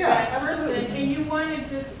work with that person, and you want a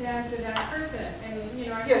good stance with that person.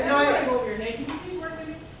 And I said, I want to go over your name. Can you please work with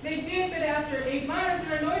me? They did, but after 8 months,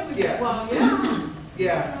 they're annoyed with you. Well,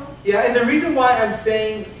 yeah. And the reason why I'm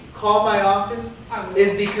saying call my office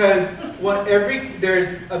is because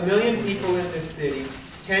there's 1 million people in this city,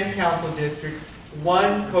 10 council districts,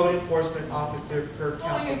 1 code enforcement officer per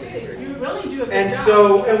council district. You really do a good and job.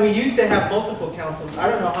 so, and we used to have multiple councils. I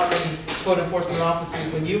don't know how many code enforcement officers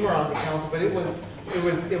when you were on the council, but it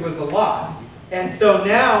was a lot. And so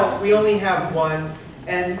now we only have 1,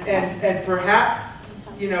 and perhaps,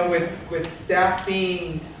 with staff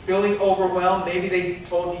feeling overwhelmed, maybe they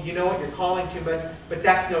told you, you're calling too much, but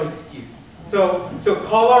that's no excuse. So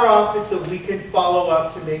call our office so we can follow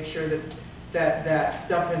up to make sure that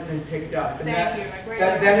stuff has been picked up. And that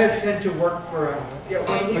has tended to work for us. Yeah,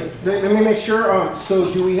 let me make sure.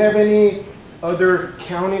 So do we have any other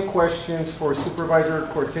county questions for Supervisor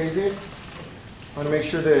Cortese? I want to make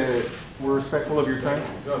sure that we're respectful of your time.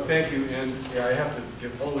 No, thank you, and yeah, I have to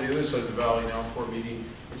get all the other side of the valley now for a meeting.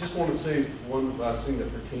 I just want to say one last thing that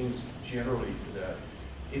pertains generally to that.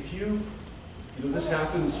 If you know, this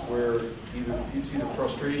happens where it's either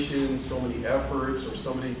frustration, so many efforts, or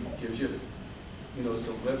somebody gives you,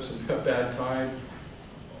 some lips and a bad time,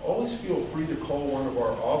 always feel free to call one of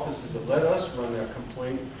our offices and let us run that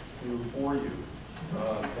complaint for you.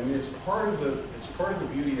 I mean, it's part of the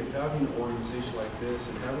beauty of having an organization like this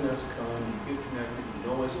and having us come, you get connected, you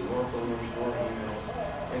know us, more phone numbers, more emails,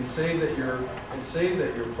 and say that you're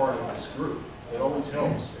part of this group. It always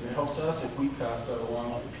helps. And it helps us if we pass that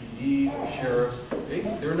along to the PD or sheriffs.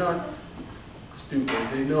 They're not stupid.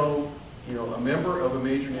 They know, a member of a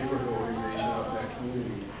major neighborhood organization out in that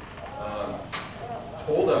community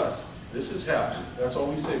told us this is happening. That's all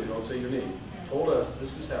we say. We don't say your name. Told us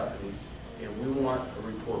this is happening. And we want a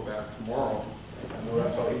report back tomorrow. I know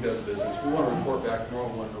that's how he does business. We want a report back tomorrow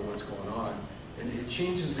and want to know what's going on. And it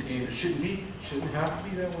changes the game. It shouldn't have to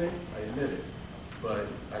be that way. I admit it. But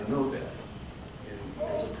I know that. And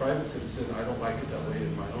as a private citizen, I don't like it that way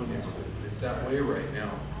in my own neighborhood. But it's that way right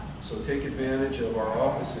now. So take advantage of our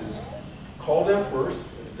offices. Call them first.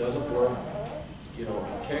 If it doesn't work, you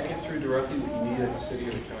can't get through directly that you need at the city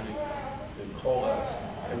or the county, then call us.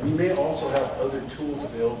 And we may also have other tools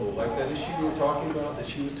available, like that issue you were talking about, that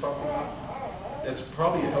she was talking about. That's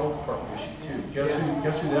probably a health department issue too. Guess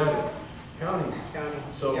who that is? County.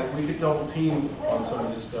 So we could double team on some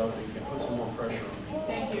of this stuff and you can put some more pressure on people.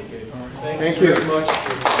 Thank you. Okay. Thank you very much.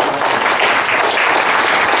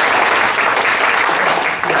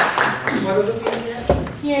 What are looking at?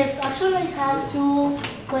 Yes, actually I have two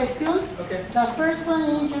questions. Okay. The first one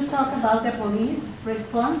is you talk about the police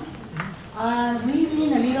response. We've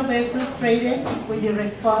been a little bit frustrated with the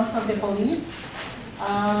response of the police.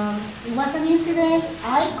 It was an incident.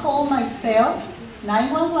 I called myself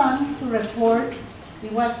 911 to report.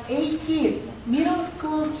 It was 8 kids, middle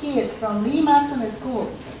school kids from Lee Matson School,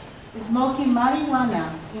 smoking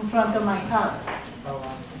marijuana in front of my house.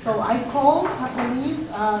 So I called the police,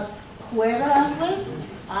 whoever answered,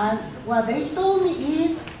 and what they told me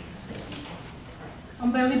is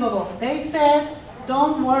unbelievable. They said,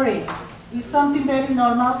 don't worry. It's something very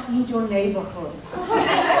normal in your neighborhood.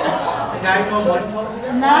 911 told you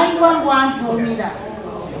that? 911 told me that.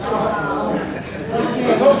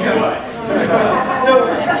 So,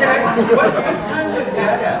 what time was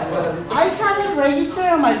that at? I have it registered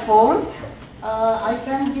on my phone. I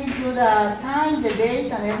can give you the time, the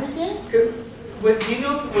date, and everything. Do you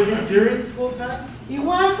know, was it during school time? It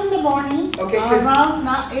was in the morning, okay, around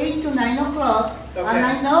 8 to 9 o'clock. Okay. And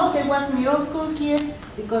I know there was middle school kids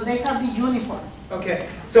because they have the uniforms. Okay,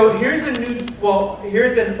 so here's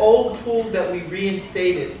here's an old tool that we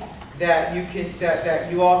reinstated that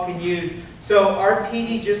you all can use. So our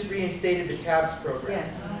PD just reinstated the TABS program.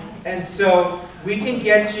 Yes. And so we can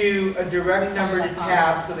get you a direct number to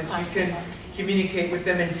TABS so that you can communicate with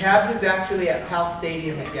them. And TABS is actually at Pal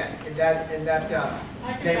Stadium again, in that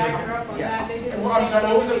I can back her up on that. They did the I'm sorry,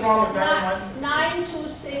 what was the same problem with thing. 911?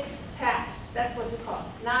 926 TAPS. That's what you call it.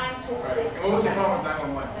 926. And what was the problem with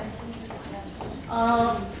 911?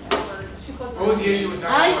 What was the issue with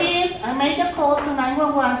 911? I made a call to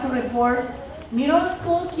 911 to report middle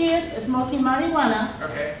school kids smoking marijuana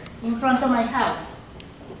in front of my house.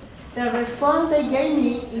 The response they gave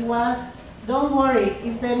me, it was, don't worry,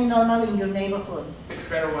 it's very normal in your neighborhood. It's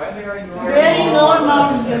better what? Very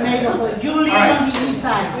normal in your neighborhood. You live on the east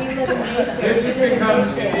side. This has become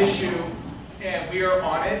an issue, and we are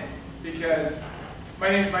on it, because my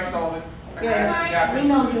name is Mike Sullivan. I'm Yes, we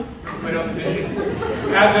know you. Widow Division.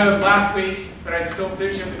 As of last week, but I'm still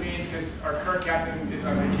finishing up the meetings because our current captain is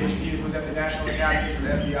on vacation. He was at the National Academy for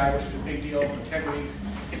the FBI, which is a big deal, for 10 weeks.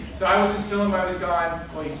 So I was just filming while I was gone.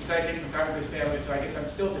 Well, he decided to take some time with his family, so I guess I'm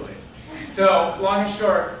still doing it. So, long and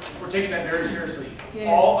short, we're taking that very seriously. Yes.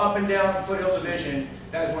 All up and down Foothill Division,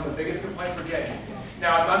 that is one of the biggest complaints we're getting.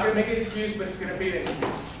 Now, I'm not going to make an excuse, but it's going to be an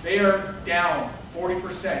excuse. They are down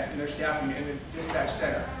 40% in their staffing in the dispatch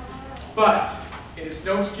center. But it is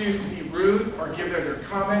no excuse to be rude or give their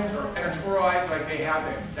comments or editorialize like they have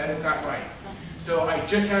been. That is not right. So I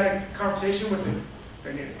just had a conversation with them.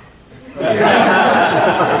 I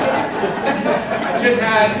just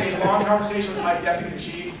had a long conversation with my deputy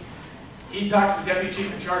chief. He talked to the deputy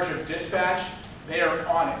chief in charge of dispatch. They are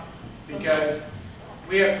on it because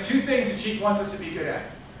we have two things the chief wants us to be good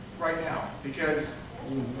at right now. Because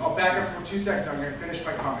I'll back up for 2 seconds. I'm going to finish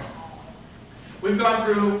my comment. We've gone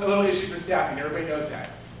through a little issues with staffing. Everybody knows that.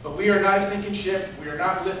 But we are not a sinking ship. We are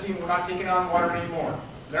not listing. We're not taking on water anymore.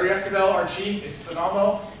 Larry Esquivel, our chief, is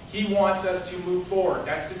phenomenal. He wants us to move forward.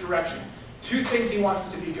 That's the direction. Two things he wants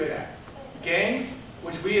us to be good at. Gangs,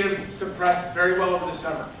 which we have suppressed very well over the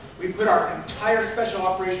summer. We put our entire special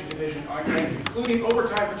operations division on gangs, including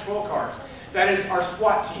overtime patrol cars. That is our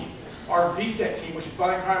SWAT team, our VSET team, which is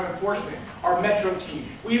violent crime enforcement, our Metro team.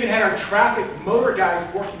 We even had our traffic motor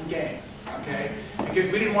guys working gangs, okay?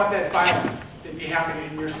 Because we didn't want that violence to be happening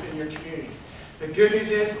in your communities. The good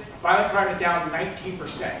news is violent crime is down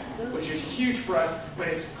 19%, which is huge for us when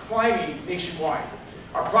it's climbing nationwide.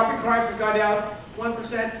 Our property crimes has gone down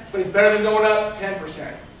 1%, but it's better than going up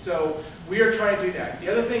 10%. So we are trying to do that.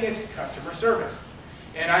 The other thing is customer service.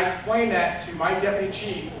 And I explained that to my deputy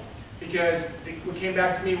chief because what came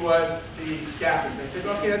back to me was the staffing. I said,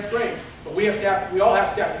 okay, that's great, but we have staff, we all have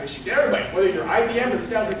staffing issues. Everybody, whether you're IBM or the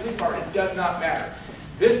San Jose Police Department, it does not matter.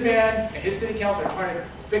 This man and his city council are trying to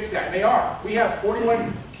fix that, and they are. We have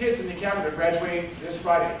 41 kids in the county that graduate this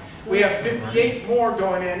Friday. We have 58 more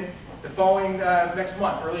going in the following next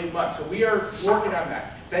month, early month. So we are working on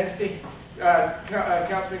that. Thanks to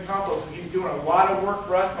Councilman Campos, he's doing a lot of work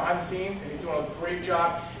for us behind the scenes, and he's doing a great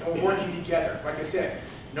job, and we're working together. Like I said,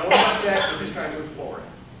 no one's upset, we're just trying to move forward.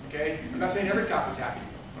 Okay? I'm not saying every cop is happy,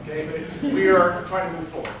 okay? But we are trying to move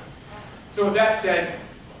forward. So with that said,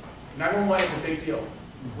 911 is a big deal.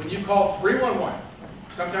 When you call 311,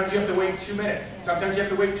 sometimes you have to wait 2 minutes. Sometimes you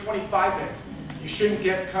have to wait 25 minutes. You shouldn't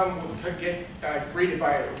get greeted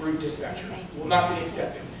by a rude dispatcher. It will not be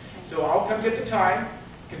accepted. So I'll come get the time,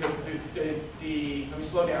 because let me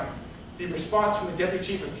slow down. The response from the Deputy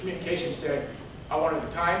Chief of Communications said, I want to know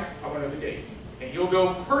the times, I want to know the dates. And he'll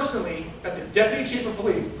go personally, that's a Deputy Chief of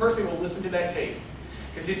Police, personally will listen to that tape.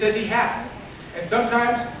 Because he says he has. And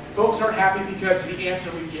sometimes folks aren't happy because of the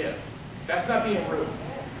answer we give. That's not being rude.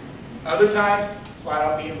 Other times, flat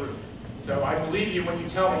out being rude. So I believe you when you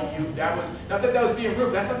tell me that was, not that was being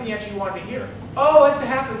rude, that's not the answer you wanted to hear. Oh, it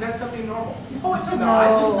happens, that's something normal. Oh, it's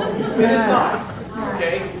not. It is not.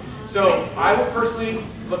 Okay? So I will personally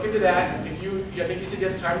look into that. If you, I think you said you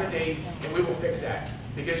have the time and the date, and we will fix that.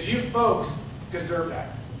 Because you folks deserve that.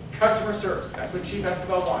 Customer service, that's what Chief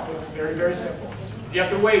Escobar wants. It's very, very simple. If you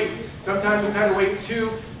have to wait, sometimes we've had to wait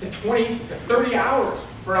 2 to 20 to 30 hours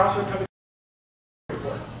for an officer to come to the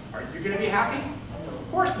report. Are you going to be happy?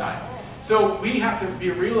 Of course not. So we have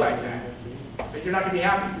to realize that you're not going to be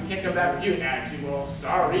happy. We can't come back with you and attitude, well,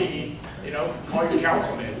 sorry, you know, call your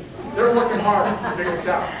councilman. They're working hard to figure this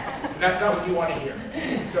out. And that's not what you want to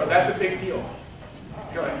hear. So that's a big deal.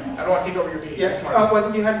 Go ahead. I don't want to take over your meeting. Yes,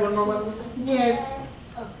 well, you had one more one? Yes.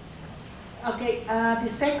 Okay, the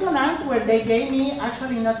second answer they gave me,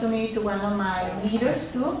 actually not to me, to one of my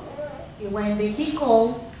leaders too, when he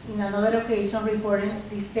called in another occasion reporting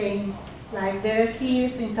the same, like there he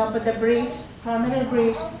is in top of the bridge, perimeter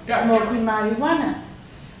bridge, smoking marijuana.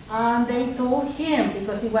 And they told him,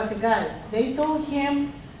 because he was a guy, they told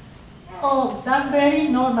him, oh, that's very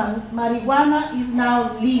normal, marijuana is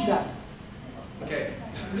now legal. Okay.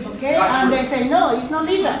 Okay, and they say, no, it's not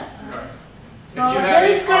legal. So there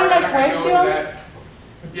is kind of questions.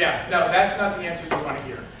 Yeah, no, that's not the answers you want to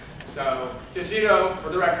hear. So, just so you know, for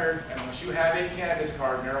the record, unless you have a cannabis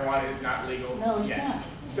card, marijuana is not legal yet. Not.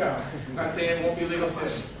 So, I'm not saying it won't be legal soon.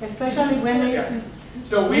 Especially when it's...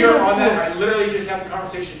 So we are on that. I literally just had the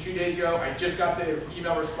conversation 2 days ago. I just got the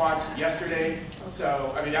email response yesterday.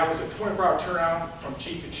 So, I mean, that was a 24-hour turnaround from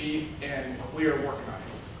chief to chief, and we are working on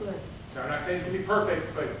it. Good. So I'm not saying it's going to be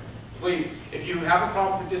perfect, but please, if you have a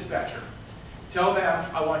problem with the dispatcher, tell them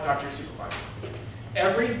I want to talk to your supervisor.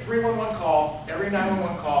 Every 311 call, every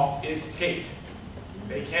 911 call is taped.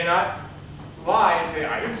 They cannot lie and say,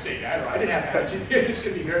 I didn't say that, or I didn't have that. It's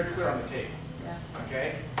going to be very clear on the tape.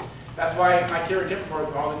 Okay? That's why I carry a tape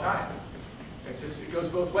recorder all the time. It's just, it goes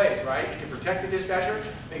both ways, right? It can protect the dispatcher.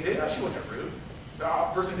 They say, no, she wasn't rude. The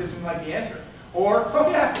person doesn't like the answer. Or, oh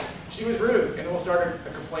yeah, she was rude. And then we'll start a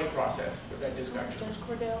complaint process with that dispatcher.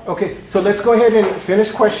 Okay, so let's go ahead and finish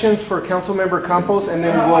questions for Councilmember Campos, and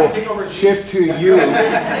then we'll shift to you.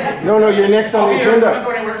 No, you're next on the agenda.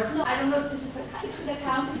 I don't know if this is a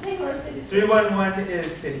county thing or a city. 311 is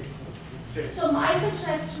city. So my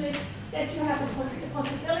suggestion is that you have the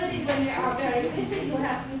possibility when you are very busy, you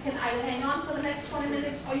can either hang on for the next 20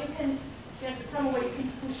 minutes, or you can just somewhere where you can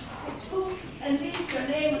push to and leave your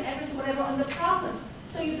name and address, whatever, on the problem,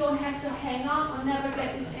 so you don't have to hang on or never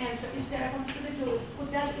get this answer. Is there a possibility to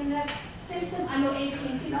put that in that system? I know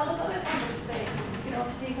AT&T and all those other companies say, you know,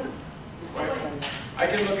 they can. I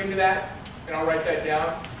can look into that, and I'll write that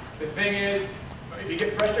down. The thing is, if you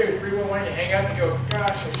get frustrated with 311, you hang up and go,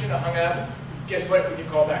 gosh, I should have hung up. Guess what? When you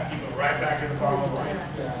call back, you go right back to the bottom of the line.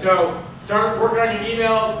 So start working on your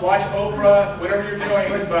emails, watch Oprah, whatever you're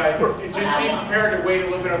doing, but just be prepared to wait a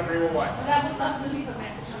little bit on 311. But I would love to leave a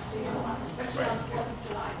message on 311, especially on the 4th of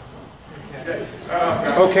July. So.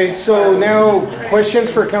 Okay, so now questions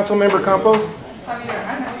for Councilmember Campos? Javier,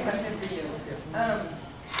 I have a question for you.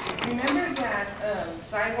 Remember that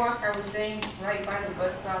sidewalk I was saying right by the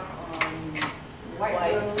bus stop on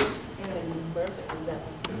White Road?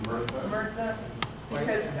 Bertha?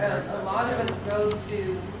 Because a lot of us go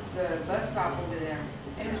to the bus stop over there,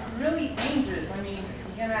 and it's really dangerous. I mean,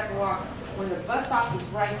 you're gonna have to walk, when the bus stop is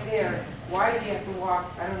right there, why do you have to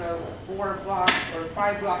walk, I don't know, 4 blocks or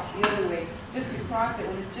 5 blocks the other way, just to cross it,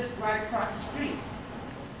 when it's just right across the street?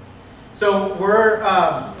 So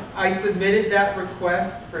I submitted that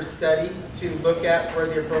request for study to look at where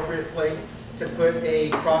the appropriate place to put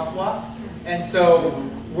a crosswalk. And so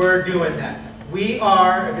we're doing that. We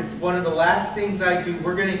are, if it's one of the last things I do,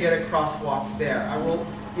 we're gonna get a crosswalk there. I will,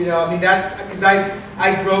 you know, I mean, that's, because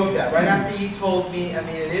I drove that right after you told me. I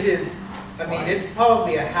mean, it is, I mean, it's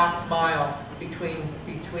probably a half mile between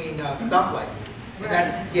stoplights. And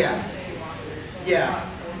that's, yeah.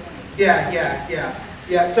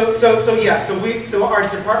 So our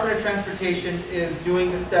Department of Transportation is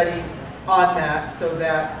doing the studies on that, so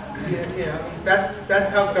that, you know, that's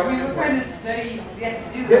how government works. What kind of study do you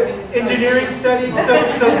have to do? Engineering studies,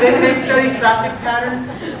 so they study traffic patterns,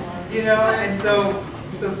 you know, and so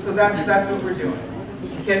that's what we're doing.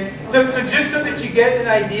 Okay, so just so that you get an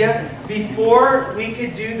idea, before we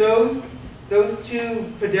could do those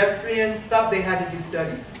 2 pedestrian stuff, they had to do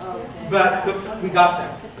studies. Okay. But we got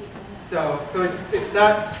them. So it's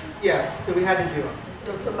not, yeah, so we had to do it.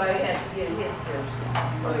 So somebody has to get hit first.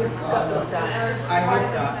 I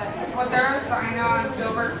hope not. Well, there was, I know on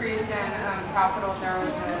Silver Creek and Capitol, there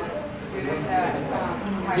was a student that.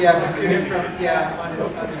 Yeah, the student from,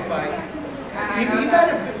 on his bike. He might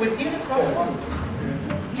have, was he in a crosswalk?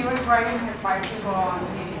 He was riding his bicycle on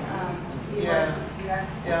the, yes.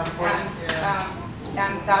 Yeah, unfortunately,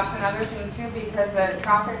 and that's another thing too, because the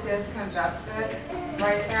traffic is congested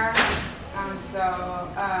right there. And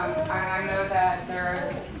I know that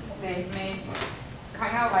they've made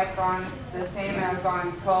kind of like on the same as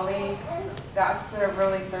on Tully. That's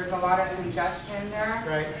there's a lot of congestion there.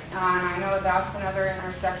 Right. And I know that's another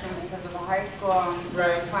intersection because of the high school and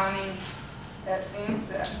planning. It seems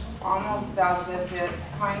almost as if it's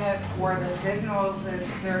kind of where the signals,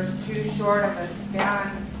 there's too short of a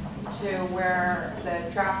span to where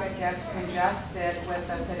the traffic gets congested with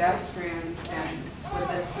the pedestrians and with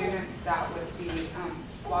the students that would be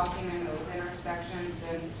walking in those intersections.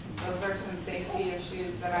 And those are some safety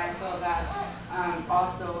issues that I feel that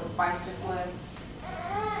also with bicyclists.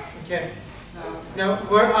 Okay. So. No,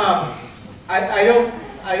 we're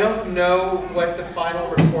I don't know what the final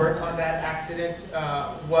report on that accident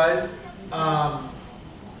was.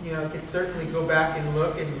 You know, I could certainly go back and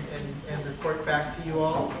look and report back to you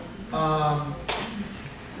all.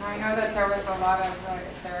 I know that there was a lot of,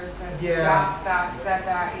 there's the staff that said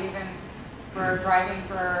that even for driving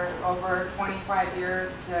for over 25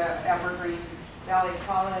 years to Evergreen Valley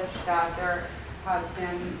College, that there has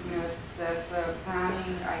been, you know, the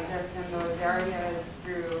planning, I guess, in those areas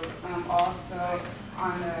through also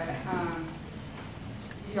on the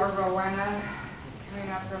Yorba coming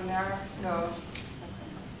up from there. So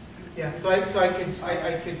yeah, so I could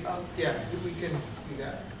yeah, we can do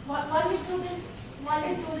that. Why do you do this? Why do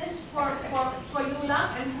you do this for Yula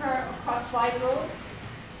and her across White Road?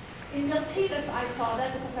 In Milpitas, I saw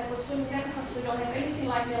that because I was swimming there because we don't have anything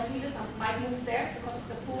like Milpitas. I might move there because of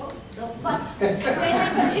the pool. But they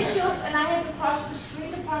had some issues, and I had to cross the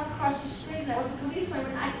street, to park across the street. There was a policeman.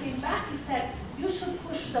 When I came back, he said, "You should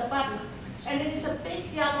push the button." And it is a big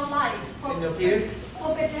yellow light for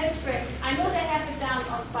pedestrians. I know they have it down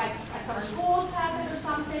by some schools have it or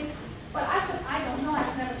something. But I said, I don't know.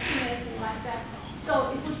 I've never seen anything like that.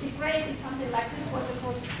 So it would be great if something like this was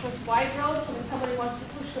across White Road, so when somebody wants to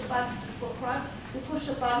push the button to go across, you push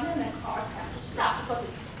the button and then cars have to stop because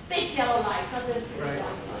it's big yellow light, not the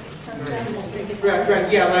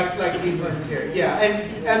Right, yeah, like these ones here. Yeah,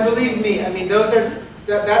 and believe me, I mean, those are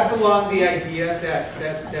that's along the idea that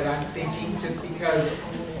I'm thinking, just because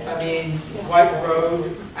I mean, White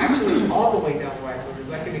Road, actually all the way down White Road is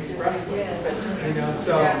like an expressway, you know.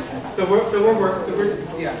 So we're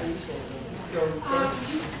yeah. So,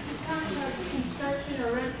 construction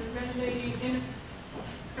or renovating in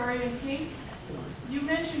King, you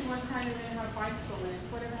mentioned one time they're going to have bicycle lanes.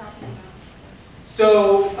 Whatever happened now? So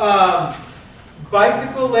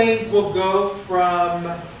bicycle lanes will go from,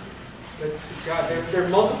 let's see, God, there are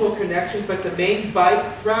multiple connections, but the main bike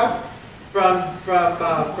route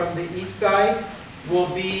from the east side will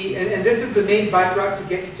be, and this is the main bike route to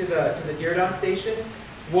get you to the Deardown station,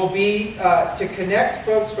 will be to connect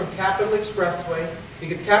folks from Capitol Expressway,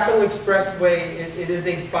 because Capitol Expressway, it is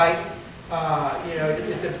a bike You know,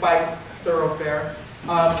 it's a bike thoroughfare.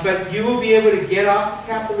 But you will be able to get off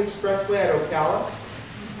Capitol Expressway at Ocala,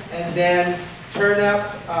 and then turn up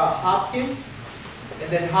Hopkins, and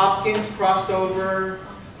then Hopkins cross over,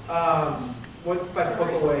 what's by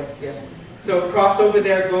Pokeway? Yeah. So cross over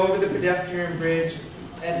there, go over the pedestrian bridge,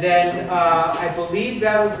 and then I believe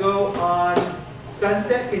that'll go on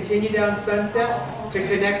Sunset, continue down Sunset to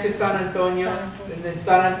connect to San Antonio, and then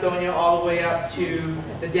San Antonio all the way up to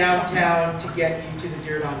the downtown to get you to the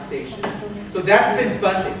Diridon station. So that's been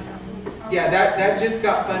funded. Yeah, that just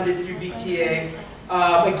got funded through DTA.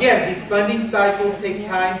 Again, these funding cycles take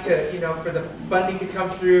time to, you know, for the funding to come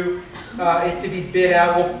through, it to be bid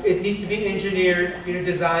out. Well, it needs to be engineered, you know,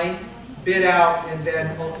 designed, bid out, and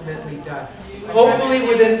then ultimately done.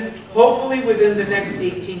 Hopefully within the next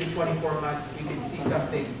 18 to 24 months, we can see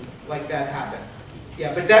something like that happen.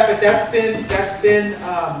 Yeah, but that's been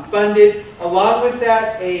funded. Along with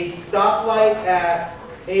that, a stoplight at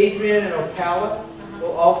Adrian and Ocala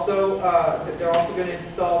will also they're also going to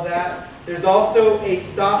install that. There's also a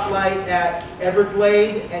stoplight at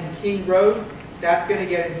Everglade and King Road. That's going to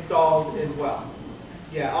get installed as well.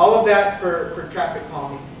 Yeah, all of that for traffic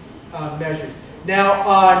calming measures. Now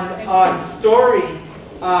on Story,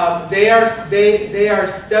 they are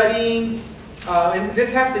studying, and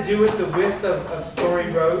this has to do with the width of Story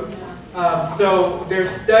Road. So they're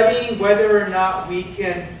studying whether or not we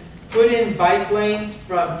can put in bike lanes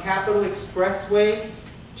from Capitol Expressway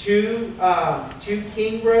to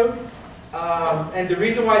King Road. And the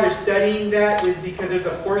reason why they're studying that is because there's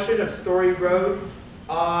a portion of Story Road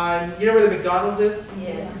on, you know where the McDonald's is?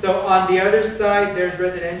 Yes. So on the other side, there's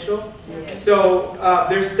residential. Yes. So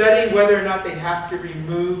they're studying whether or not they have to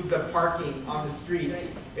remove the parking on the street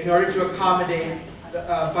in order to accommodate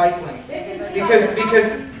the bike lanes.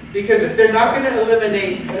 Because if they're not going to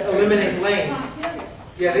eliminate lanes,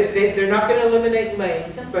 yeah, they're not going to eliminate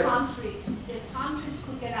lanes, but palm trees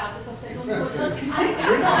could get out because they don't put. I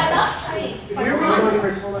love trees.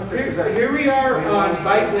 Here we are on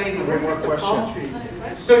bike lanes and we're at the palm trees.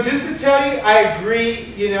 So just to tell you, I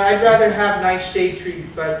agree. You know, I'd rather have nice shade trees,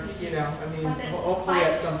 but you know, I mean, hopefully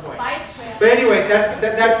at some point. But anyway,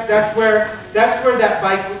 that's where that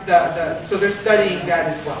bike. So they're studying that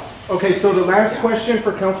as well. Okay, so the last question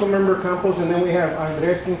for Councilmember Campos, and then we have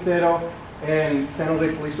Andres Quintero and San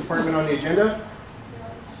Jose Police Department on the agenda.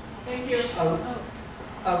 Thank you.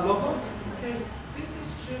 Local? Okay, this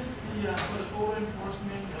is just for the code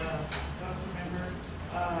enforcement, council member.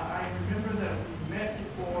 I remember that we met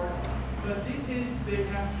before, but this is,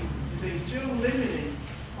 they still limiting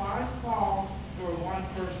 5 calls for one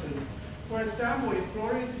person. For example, if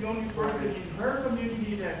Gloria is the only person in her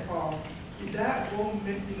community that calls, that won't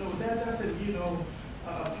make, that doesn't,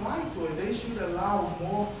 apply to it. They should allow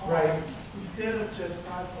more calls instead of just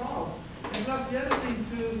 5 calls. And plus the other thing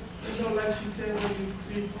too, like she said, when you've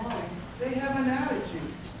been calling, they have an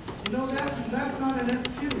attitude. That's not an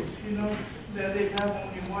excuse, that they have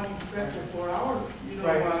only one inspector for our,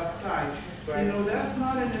 side. That's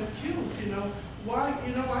not an excuse, Why,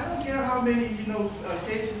 I don't care how many,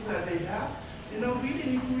 cases that they have. We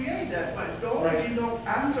didn't create that, but don't,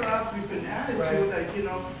 answer us with an attitude like,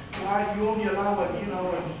 why you only allow it,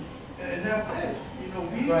 and that's it.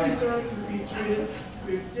 We deserve to be treated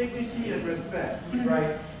with dignity and respect.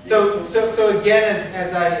 Right. So again,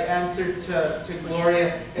 as I answered to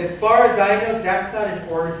Gloria, as far as I know, that's not an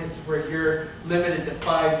ordinance where you're limited to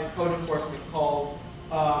 5 code enforcement calls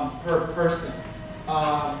per person.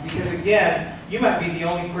 Because again, you might be the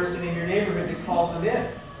only person in your neighborhood that calls them in.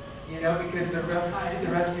 Because the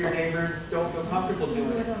rest of your neighbors don't feel comfortable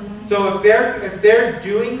doing it. So if they're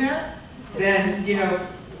doing that, then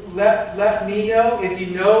let me know. If you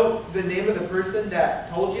know the name of the person that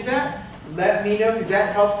told you that, let me know, because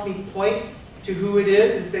that helps me point to who it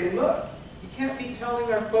is and say, look, you can't be telling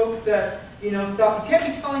our folks that stop. You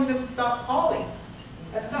can't be telling them to stop calling.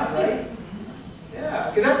 That's not right. Yeah,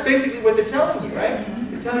 because that's basically what they're telling you, right?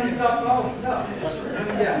 They're telling you to stop calling. No.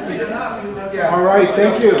 Yeah. So just, All right.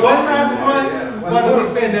 Thank you. One last one,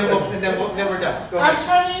 and then we're done. Go ahead.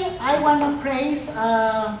 Actually, I want to praise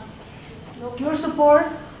your support.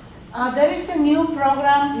 There is a new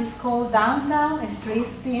program. It's called Downtown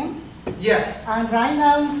Streets Team. Yes. And right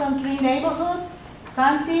now it's on 3 neighborhoods: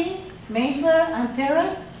 Santee, Mayfair, and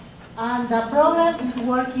Terrace. And the program is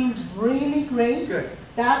working really great. Good.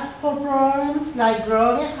 That's for programs like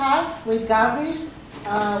Gloria has with garbage,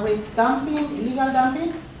 with dumping, illegal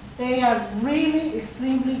dumping. They are really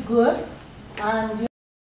extremely good, and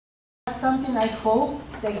that's something I hope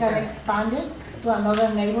they can expand it to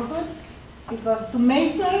another neighborhood, because to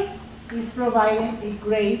Mayfair is providing a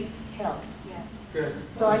great help. Yes. Good.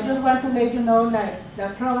 So I just want to let you know that the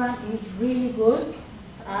program is really good.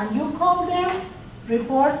 And you call them,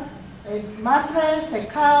 report a mattress, a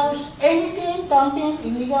couch, anything dumping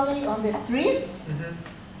illegally on the streets.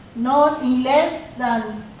 Not in less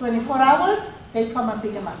than 24 hours, they come and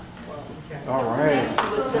pick them up. All right.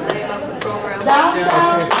 What's the name of the program?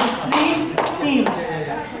 Downtown Street Team.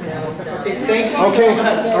 Okay, thank you. Okay,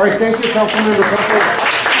 all right, thank you, Councilmember Campos.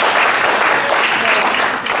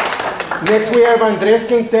 Next, we have Andres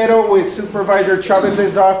Quintero with Supervisor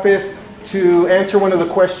Chavez's office to answer one of the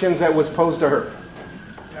questions that was posed to her.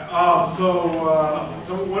 So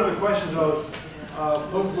one of the questions was,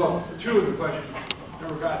 well, two of the questions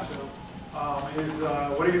never got to, is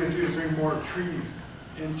what are you going to do to bring more trees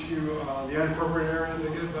into the unincorporated areas? I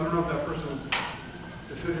guess I don't know if that person was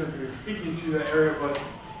specifically speaking to that area, but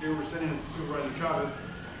they were sending it to Supervisor Chavez.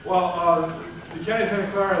 Well, the county of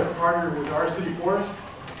Santa Clara has partnered with our city forest,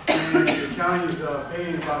 and the county is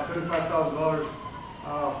paying about $75,000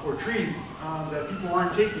 for trees that people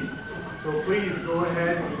aren't taking. So please go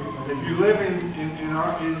ahead. If you live in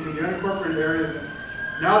the unincorporated areas,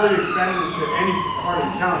 now they've expanded it to any part of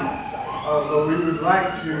the county. But we would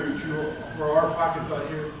like for our pockets out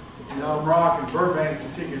here in Elm Rock and Burbank to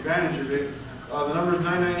take advantage of it. The number is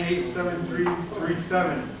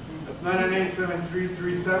 998-7337. That's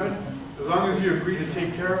 998-7337. As long as you agree to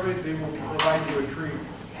take care of it, they will provide you a tree.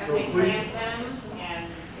 So they please. plant them, and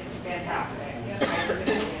it's fantastic.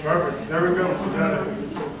 Perfect. There we go.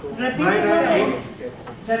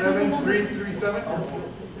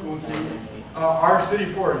 998-7337. Our city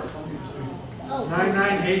forest.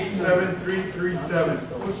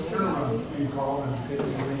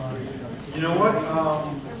 998-7337. You know what?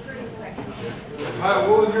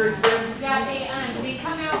 What was your experience? Yeah, they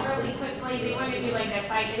come out really quickly. They want to do like a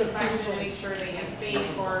site inspection to make sure they have space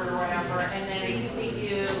for it or whatever, and then I think they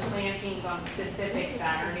do plantings on specific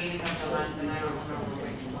Saturdays of the month, and I don't remember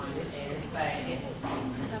which one it is, but it's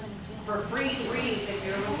for free trees if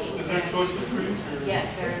you're looking. Is there choice of trees? Yes,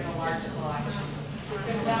 there is a large selection.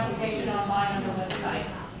 There's an application online on the website.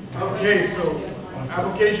 Okay, so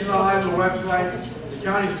application online on the website. The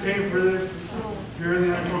county's paying for this. If you're in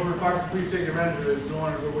the unincorporated pockets, please take advantage of it. Don't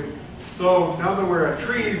want to go waste. So now that we're at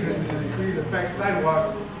trees and the trees affect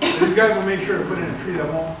sidewalks, these guys will make sure to put in a tree that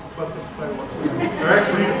won't bust up the sidewalk. They're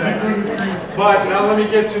experts at that. But now let me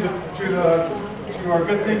get to our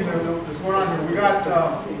good things that's going on here. We got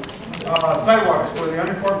sidewalks for the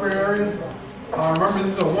unincorporated areas. Remember,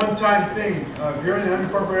 this is a one-time thing. If you're in the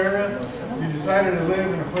unincorporated area, you decided to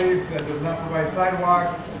live in a place that does not provide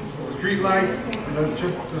sidewalks, street lights, and that's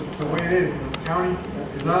just the way it is. The county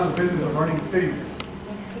is not in the business of running cities.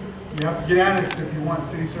 You have to get annexed if you want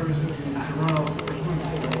city services to run those services.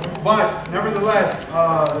 But nevertheless,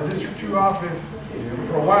 the District 2 office,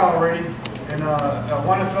 for a while already, and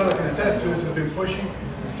Juan Estrada can attest to this, has been pushing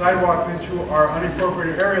sidewalks into our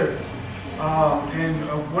unincorporated areas.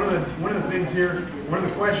 One of the things here, one of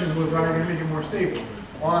the questions was, are we going to make it more safe?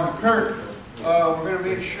 On Kirk, we're going to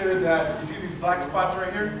make sure that, you see these black spots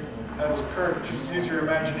right here? That's Kirk, just use your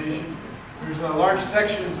imagination. There's large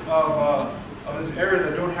sections of this area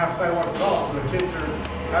that don't have sidewalks at all, so the kids are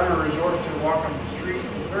having to resort to walk on the street.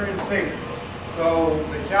 It's very unsafe. So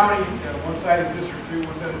the county, one side is District 3,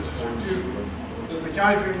 one side is District 2. So the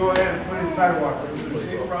county's going to go ahead and put in sidewalks. It's the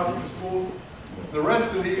safe routes to schools. The rest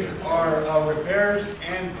of these are repairs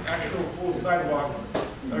and actual full sidewalks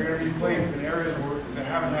that are going to be placed in areas that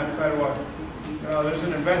haven't had sidewalks. There's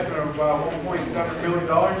an investment of about $1.7 million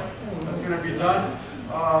that's going to be done.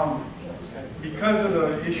 Because of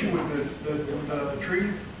the issue with the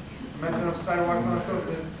trees messing up sidewalks and stuff,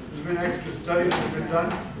 there's been extra studies that have been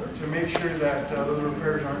done to make sure that those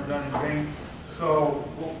repairs aren't done in vain. So,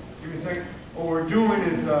 give me a second. What we're doing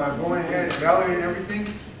is going ahead and evaluating everything,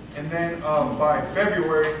 and then by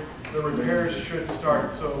February, the repairs should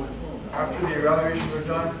start. So, after the evaluations are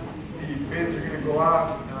done, the bids are going to go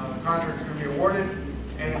out, the contract's going to be awarded,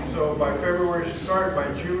 and so by February it should start. By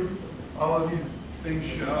June, all of these things,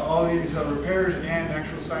 all these repairs and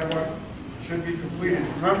actual sidewalks should be completed.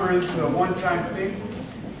 Remember, it's a one-time thing,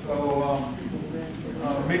 so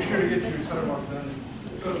make sure to get your sidewalk done.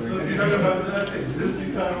 So you're talking about that's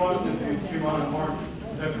existing sidewalks that you came on and marked,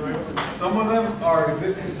 is that correct? Some of them are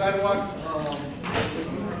existing sidewalks,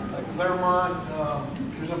 like Claremont.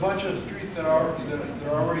 There's a bunch of streets that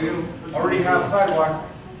already have sidewalks,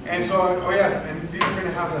 and so yes, and these are going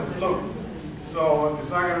to have that slope. So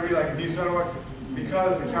it's not going to be like new sidewalks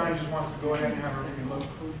because the county just wants to go ahead and have everything look.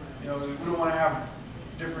 You know, we don't want to have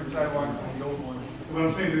different sidewalks than the old ones. What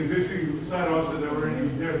I'm saying, the existing sidewalks that are already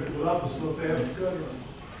there without the slope, they have gutters.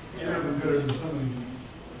 Yeah, the gutters in some of these.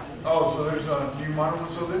 Oh, so there's a new model,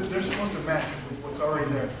 so they're supposed to match with what's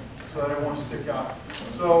already there, so that it won't stick out.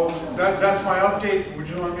 So that's my update. We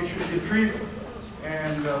just want to make sure you get trees.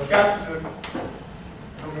 And Captain,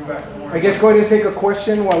 coming back. I guess go ahead and take a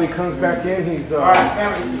question while he comes back in. He's all right,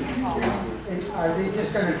 Sammy. Are they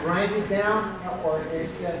just going to grind it down, or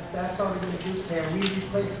if that's all they're going to do, can we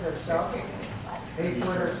replace it ourselves? Pay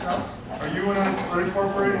for it ourselves? Are you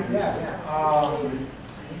unincorporated? Yeah.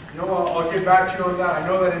 You know, I'll get back to you on that. I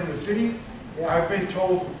know that in the city, I've been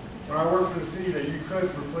told when I worked for the city that you could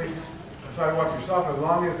replace a sidewalk yourself as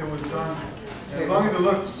long as it was done, as long as it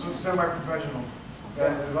looked semi-professional.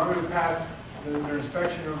 That as long as it passed their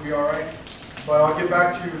inspection, it would be all right. But I'll get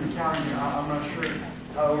back to you in the county. I'm not sure.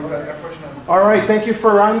 That question. All right, thank you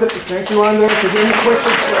for Andres. Thank you, Andres. If you have any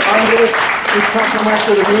questions for Andres, please talk to him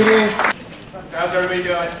after the meeting. How's everybody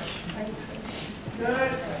doing?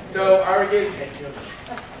 Good. So I already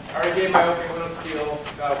gave my opening little spiel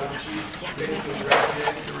what the chief's basically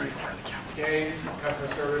direction is. Gangs, customer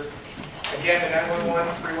service. Again, the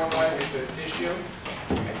 911, 311 is an issue.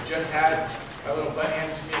 I just had a little butt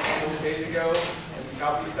handed to me a couple of days ago in the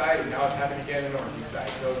southeast side, and now it's happening again in the northeast side.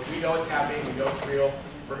 So we know it's happening, we know it's real.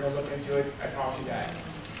 We're going to look into it, I promise you that.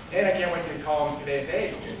 And I can't wait to call them today and say,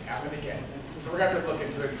 hey, it just happened again. So we're going to have to look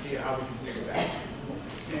into it and see how we can fix that.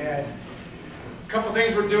 And a couple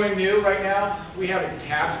things we're doing new right now. We have a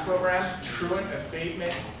TABS program, Truant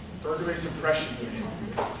Abatement Burglary Suppression Unit.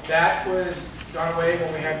 That was gone away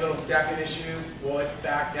when we had little staffing issues. Well, it's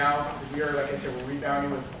back now. We are, like I said, we're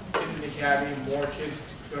rebounding with kids in the academy, more kids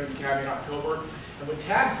going to the academy in October. And what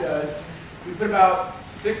TABS does, we put about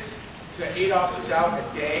 6 to 8 officers out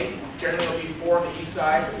a day. Generally, there'll be 4 on the east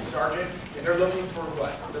side with the sergeant, and they're looking for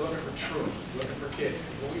what? They're looking for truants, they're looking for kids.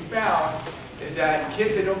 What we found is that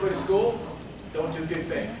kids that don't go to school don't do good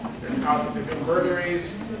things. They're doing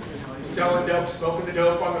burglaries, selling dope, smoking the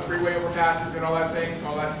dope on the freeway overpasses and all that things,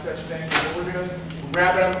 all that such things. So what we're doing is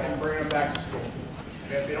grabbing them and bringing them back to school.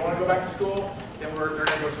 And if they don't want to go back to school, then they're going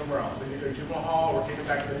to go somewhere else. They go to juvenile hall or take them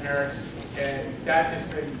back to their parents. And that has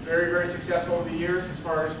been very, very successful over the years as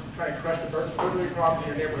far as trying to crush the burglary problems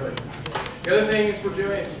in your neighborhood. The other thing is we're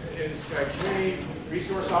doing is community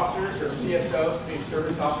resource officers or CSOs, community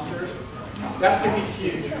service officers. That's going to be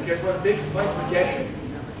huge because one of the big complaints we're getting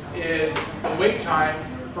is the wait time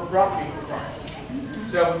for property crimes.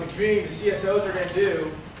 So what the community, the CSOs are going to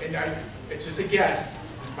do, and it's just a guess,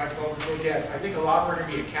 this is Mike's little guess, I think a lot of them are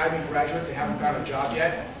going to be academy graduates that haven't found a job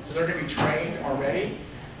yet, so they're going to be trained already,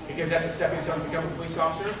 because that's a stepping stone to become a police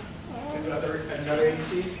officer in other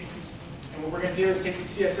agencies. And what we're going to do is take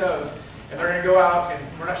these CSOs, and they're going to go out, and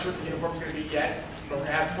we're not sure what the uniform's going to be yet, but we're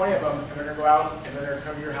going to have 20 of them, and they're going to go out, and they're going to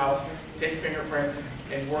come to your house, take fingerprints,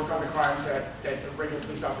 and work on the crimes that a regular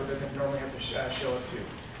police officer doesn't normally have to show up to.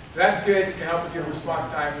 So that's good. It's going to help with your response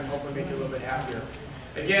times and hopefully make you a little bit happier.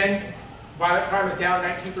 Again, violent crime is down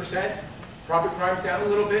 19%. Property crime is down a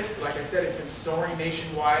little bit. Like I said, it's been soaring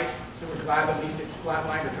nationwide, so we're glad at least it's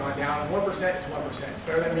flatlined or gone down. 1% is 1%. It's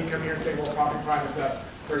better than me coming here and saying, well, property crime is up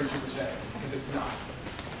 32%, because it's not.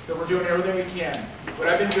 So we're doing everything we can. What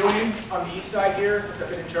I've been doing on the east side here, since I've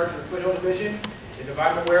been in charge of the Foothill Division, is if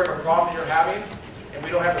I'm aware of a problem you're having, and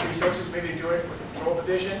we don't have the resources maybe to do it with the Patrol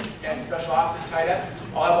Division and special ops is tied up,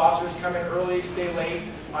 I'll have officers come in early, stay late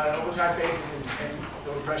on an overtime basis, and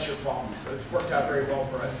they'll address your problems. So it's worked out very well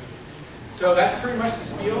for us. So that's pretty much the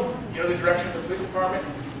spiel, you know, the direction of the police department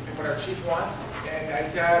and what our chief wants. And I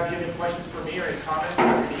just have, if you have any questions for me or any comments or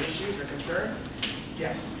any issues or concerns?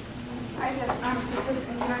 Yes. I did, because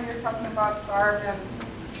you know, you're talking about SARB and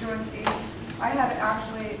truancy. I had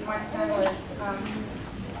actually, my son was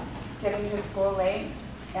getting to school late,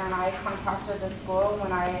 and I contacted the school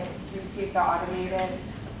when I received the automated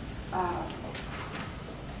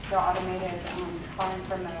calling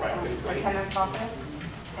from the attendance office,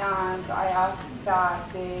 and I asked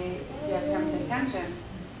that they give him detention,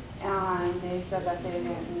 and they said that they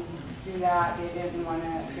didn't do that. They didn't want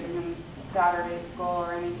to give him Saturday school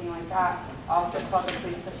or anything like that. I also called the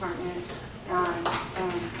police department, and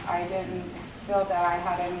I didn't feel that I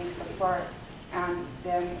had any support. And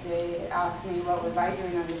then they asked me what was I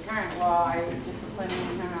doing as a parent. Well, I was disciplining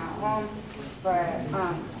him at home, but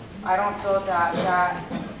I don't feel that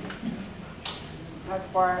as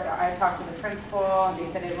far as I talked to the principal, and they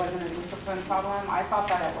said it wasn't a discipline problem. I thought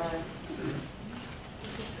that it was.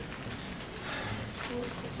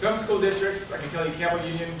 Some school districts, I can tell you Campbell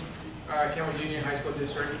Union High School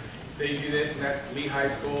District, they do this, and that's Lee High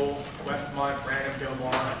School, Westmont, Branham, Del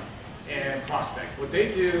Mar. and Prospect. What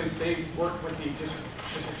they do is they work with the district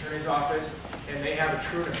attorney's office, and they have a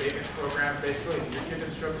truant abatement program. Basically, if your kid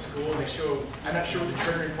doesn't show up to school, and they show, I'm not sure what the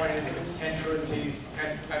triggering point is, if it's 10 truancies,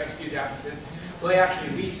 10 unexcused absences, well, they actually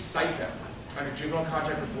at least cite them under juvenile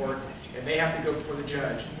contact report, and they have to go before the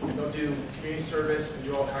judge, and they'll do community service and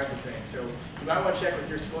do all kinds of things. So you might want to check with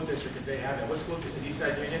your school district if they have that. What school is it?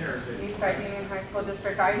 Eastside Union or is it? Eastside Union High School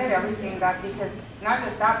District. I did everything that because not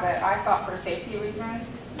just that, but I thought for safety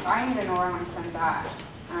reasons, I need to know where my son's at.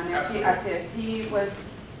 And if he was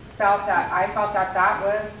I felt that that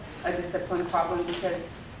was a discipline problem because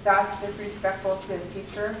that's disrespectful to his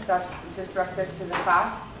teacher, that's disruptive to the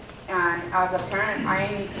class. And as a parent, I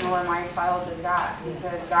need to know where my child is at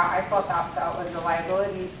because I felt that was a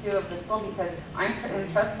liability too of the school because I'm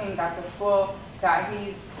entrusting that the school that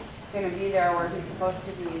he's going to be there where he's supposed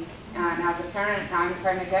to be. And as a parent, I'm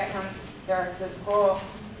trying to get him there to school,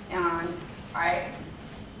 and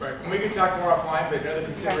Right, and we can talk more offline, but another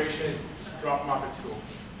consideration is drop him off at school.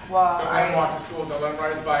 Well, don't let him walk to school, don't let him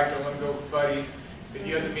ride his bike, don't let him go with buddies. If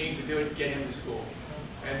you have the means to do it, get him to school.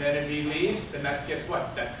 And then if he leaves, then that's, guess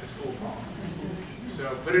what? That's the school problem.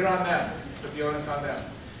 So put it on them, put the onus on them.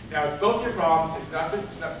 Now, it's both your problems, it's not the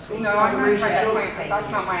school's job to raise your children.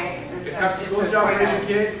 That's not my It's not the school's job to raise your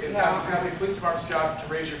kid, it's not the police department's job to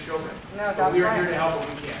raise your children. No, but we are here to help when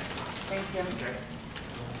we can. Thank you. Okay.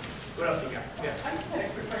 What else you got? Yes? I just had a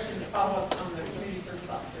quick question to follow up on the community service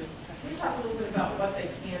officers. Can you talk a little bit about what they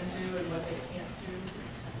can do and what they can't do?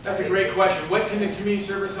 That's a great question. What can the community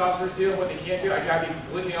service officers do and what they can't do? I gotta be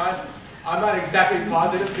completely honest. I'm not exactly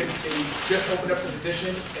positive because they just opened up the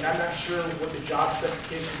position and I'm not sure what the job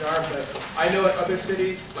specifications are, but I know in other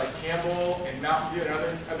cities like Campbell and Mountain View and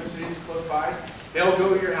other cities close by, they'll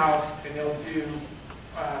go to your house and they'll do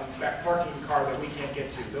that parking car that we can't get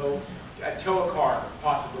to. They'll tow a car,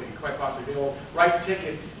 possibly, quite possibly. They'll write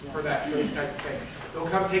tickets for those types of things. They'll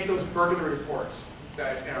come take those burglary reports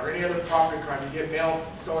or any other property crime. You get mail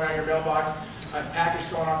stolen out of your mailbox, a package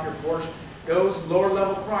stolen off your porch. Those lower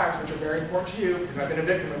level crimes, which are very important to you, because I've been a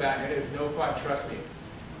victim of that, and it is no fun, trust me.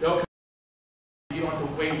 They'll come, you don't have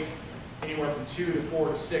to wait anywhere from 2 to 4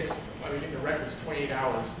 to 6. I think the record's 28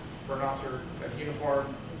 hours for an officer, a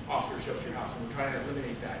uniformed officer to show up to your house, and we're trying to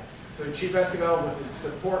eliminate that. So Chief Escobar, with the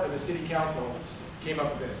support of the City Council, came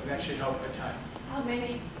up with this, and that should help a ton. How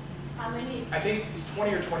many? I think it's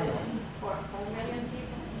 20 or 21. 4 million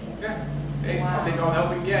people? Yeah. Hey, I'll take all the help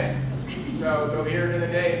we can get. So they'll be here during the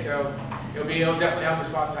day, so it'll definitely help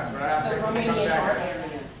response times. We're not asking So how many in our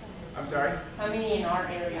areas? I'm sorry? How many in our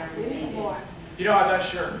area are we? You know, I'm not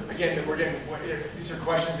sure. Again, these are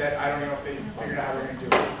questions that I don't know if they figured out how they're going to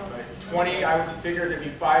do it. But 20, I would figure there'd be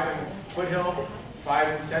 5 in Foothill,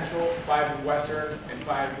 5 in Central, 5 in Western, and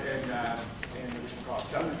 5 in what you call it,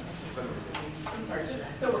 Southern. I'm sorry,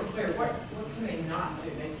 just so we're clear, what can they not do?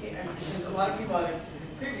 They can't, because a lot of people at a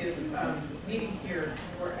previous meeting here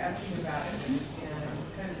were asking about it and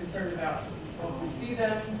kind of concerned about, well, if we see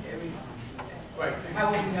them, right.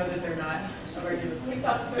 How will we know that they're not a regular police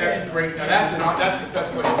officer? That's great. Now that's the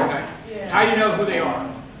best question tonight. Yeah. How do you know who they are?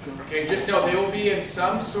 Okay, just know they will be in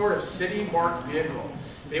some sort of city-marked vehicle.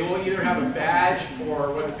 They will either have a badge,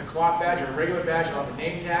 or whether it's a cloth badge or a regular badge, they'll have a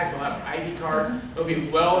name tag, they'll have ID cards, they'll be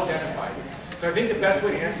well identified. So I think the best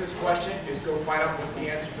way to answer this question is go find out what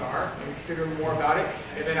the answers are and figure more about it.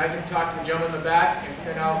 And then I can talk to the gentleman in the back and we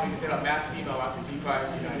can send out mass email out to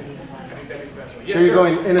D5 United. I think that'd be the best way. Yes, there you sir.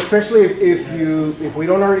 go. And especially if we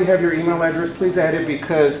don't already have your email address, please add it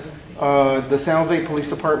because the San Jose Police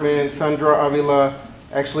Department, Sandra Avila,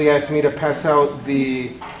 actually asked me to pass out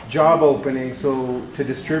the job opening to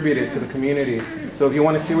distribute it to the community. So if you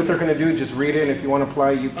want to see what they're going to do, just read it, and if you want to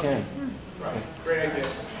apply, you can. Right. Great idea.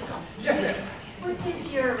 Yes, ma'am. What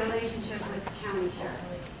is your relationship with the county sheriff?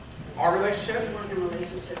 Our relationship? Working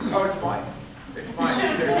relationship. Oh, it's fine. It's fine.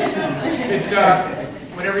 It's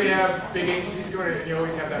whenever you have big agencies going, you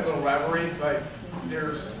always have that little rivalry, but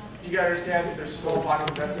you gotta understand that there's small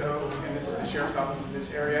pockets of SO in the sheriff's office in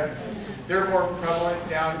this area. They're more prevalent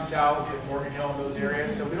down south in Morgan Hill and those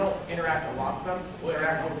areas, so we don't interact a lot with them. We'll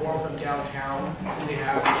interact with more with them downtown because they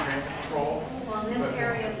have transit control. Well, in this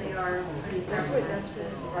area, they are pretty prevalent. That's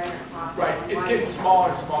right across. Right, it's getting smaller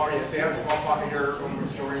and smaller. Yes, they have a small pocket here over in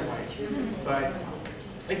Astoria Way, but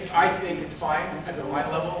I think it's fine at the line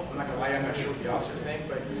level. I'm not gonna lie, I'm not sure what the officers think,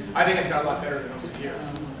 but I think it's got a lot better than over the years.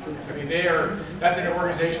 I mean, that's an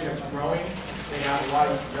organization that's growing. They have a lot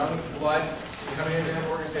of young blood coming into that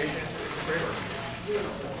organization. It's a great organization.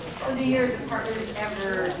 So do your departments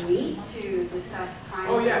ever meet to discuss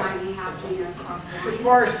crimes that might be happening across the line? As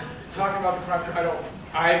far as talking about the crime, I don't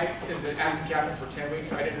as an acting captain for 10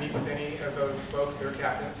 weeks, I didn't meet with any of those folks, their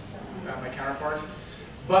captains, my counterparts.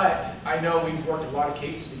 But I know we've worked a lot of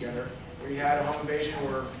cases together. We had a home invasion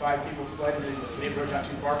where 5 people fled in the neighborhood not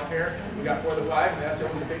too far from here. We got 4 of the 5, and the SO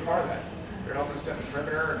was a big part of that. They're helping us set the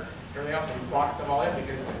perimeter and everything else, and we boxed them all in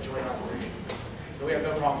because of the joint operation. So we have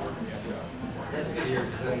no problems working with the SO. That's good to hear,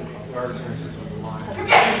 because then our experiences with the line.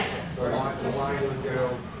 The line would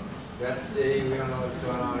go, that city, we don't know what's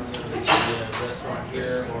going on, you know, there's a restaurant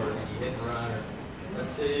here, or you hit and run, or that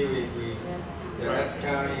city, that's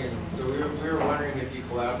county, and so we were wondering if you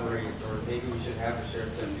collaborate, or maybe we should have the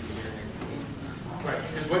sheriff's deputy here next week. Right,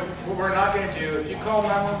 because what we're not going to do, if you call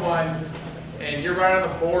 911 and you're right on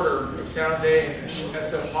the border of San Jose and the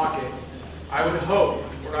SO pocket, I would hope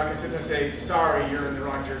we're not going to sit there and say, sorry, you're in the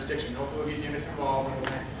wrong jurisdiction. Hopefully we'll get units involved, and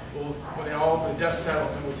when the dust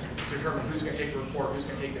settles, and we'll determine who's going to take the report, who's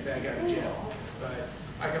going to take the bag out of jail. But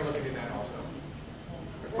I can look into that also.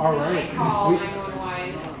 All right. I call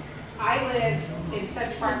 911. I live in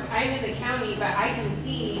Central Park. I'm in the county, but I can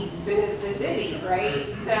see the city, right?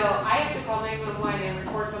 So I have to call 911 and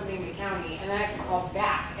report something to the county, and then I have to call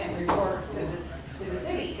back and report to the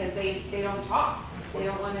city because they don't talk. They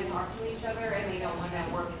don't want to talk to each other, and they don't want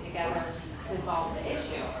to work together to solve the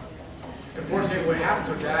issue. Unfortunately, what happens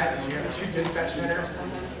with that is you have 2 dispatch centers,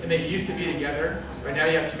 and they used to be together. Right now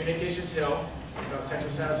you have Communications Hill, Central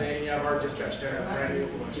San Jose, and you have our dispatch center, brand new,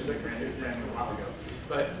 which is like brand new a while ago,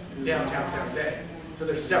 but downtown San Jose. So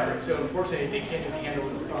they're separate. So unfortunately, they can't just hand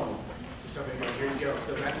over the phone to somebody and go, here you go.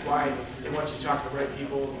 So that's why they want you to talk to the right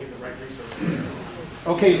people to get the right resources.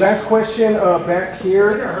 Okay, last question back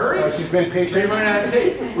here. In a hurry? She's been patient. You're running out of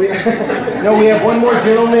tape. No, we have one more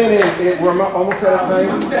gentleman, and we're almost out of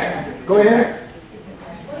time. Who's next? Go ahead.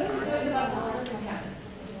 What are you doing about homeless encampments?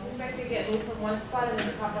 Seems like they get moved from one spot and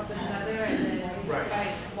then pop up in another, and then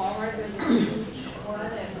like Walmart, there's a huge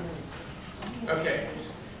one. Okay,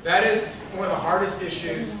 that is one of the hardest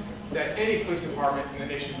issues that any police department in the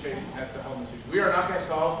nation faces. That's the homeless issue. We are not going to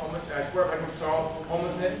solve homelessness. I swear, if I can solve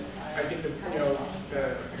homelessness, I think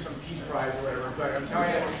some Peace Prize or whatever. But I'm telling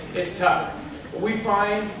you, it's tough. What we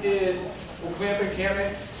find is we'll clean up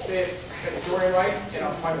encampment, stay at Story Right, and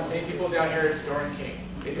I'll find the same people down here at Story and King.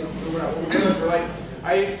 They just move around. We're like,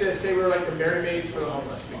 I used to say we were like the Mary Maids for the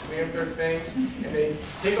homeless. We clean up their things, and they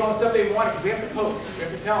take all the stuff they want because we have to post. We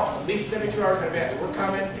have to tell them at least 72 hours in advance. We're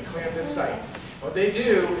coming to clean up this site. What they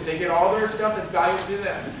do is they get all their stuff that's valuable to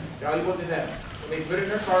them, and they put it in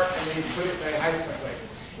their cart and they hide it someplace.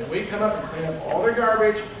 And we come up and clean up all their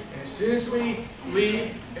garbage, and as soon as we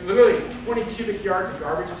leave, and literally 20 cubic yards of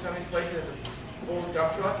garbage in some of these places, it's a full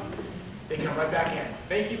dump truck, they come right back in.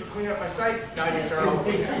 Thank you for cleaning up my site. Now you can start all over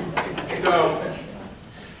again. So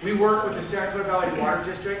we work with the Santa Clara Valley Water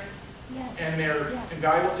District, and they're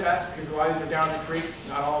invaluable to us because a lot of these are down in the creeks,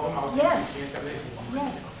 not all of them. Obviously, you've seen some of these.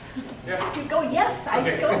 Yes. Yes. You go, yes,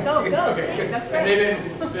 Okay. go, Okay. Steve, that's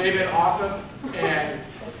great. They've been awesome, and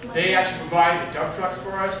they actually provide the dump trucks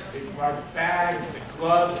for us. They provide the bags, the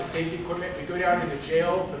gloves, the safety equipment. We go down to the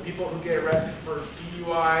jail. The people who get arrested for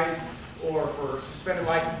DUIs or for suspended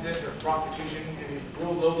licenses or prostitution and these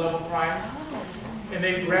real low-level crimes, and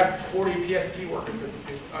they grab 40 PSP workers that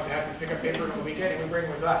have to pick up paper on the weekend, and we bring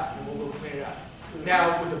them with us, and we'll clean it up.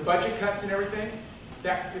 Now, with the budget cuts and everything,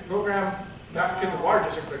 the program, not because of the water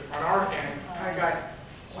district, but on our end, kind of got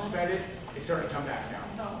suspended. It's starting to come back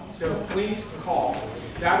now. So please call.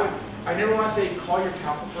 I never want to say call your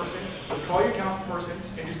council person, but call your council person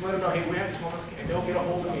and just let them know, hey, we have this homeless, and they'll get a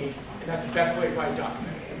hold of me, and that's the best way to probably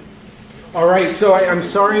document it. All right, so I'm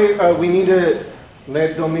sorry, we need to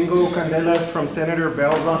let Domingo Candelas from Senator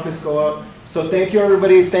Bell's office go up. So thank you,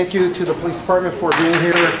 everybody. Thank you to the police department for being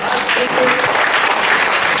here.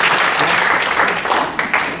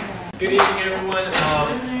 Good evening, everyone.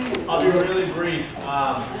 I'll be really brief.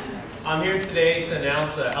 I'm here today to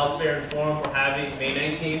announce a health fair and forum we're having May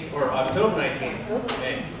 19th, or October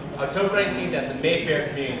 19th. October 19th at the Mayfair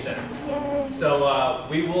Community Center. So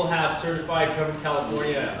we will have certified Covered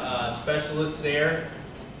California specialists there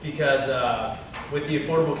because with the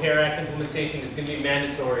Affordable Care Act implementation, it's going to be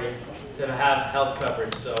mandatory to have health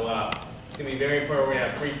coverage. So it's going to be very important. We're going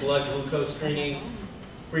to have free blood glucose screenings,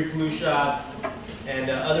 free flu shots, and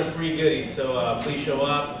other free goodies. So please show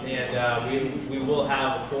up, and we will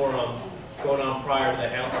have a forum going on prior to the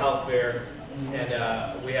health fair. And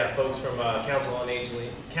we have folks from Council on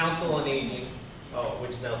Aging,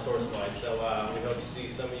 which is now Sourcewide. So we hope to see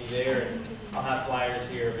some of you there. And I'll have flyers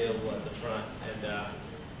here available at the front. And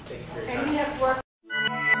thank you for your time. And we have work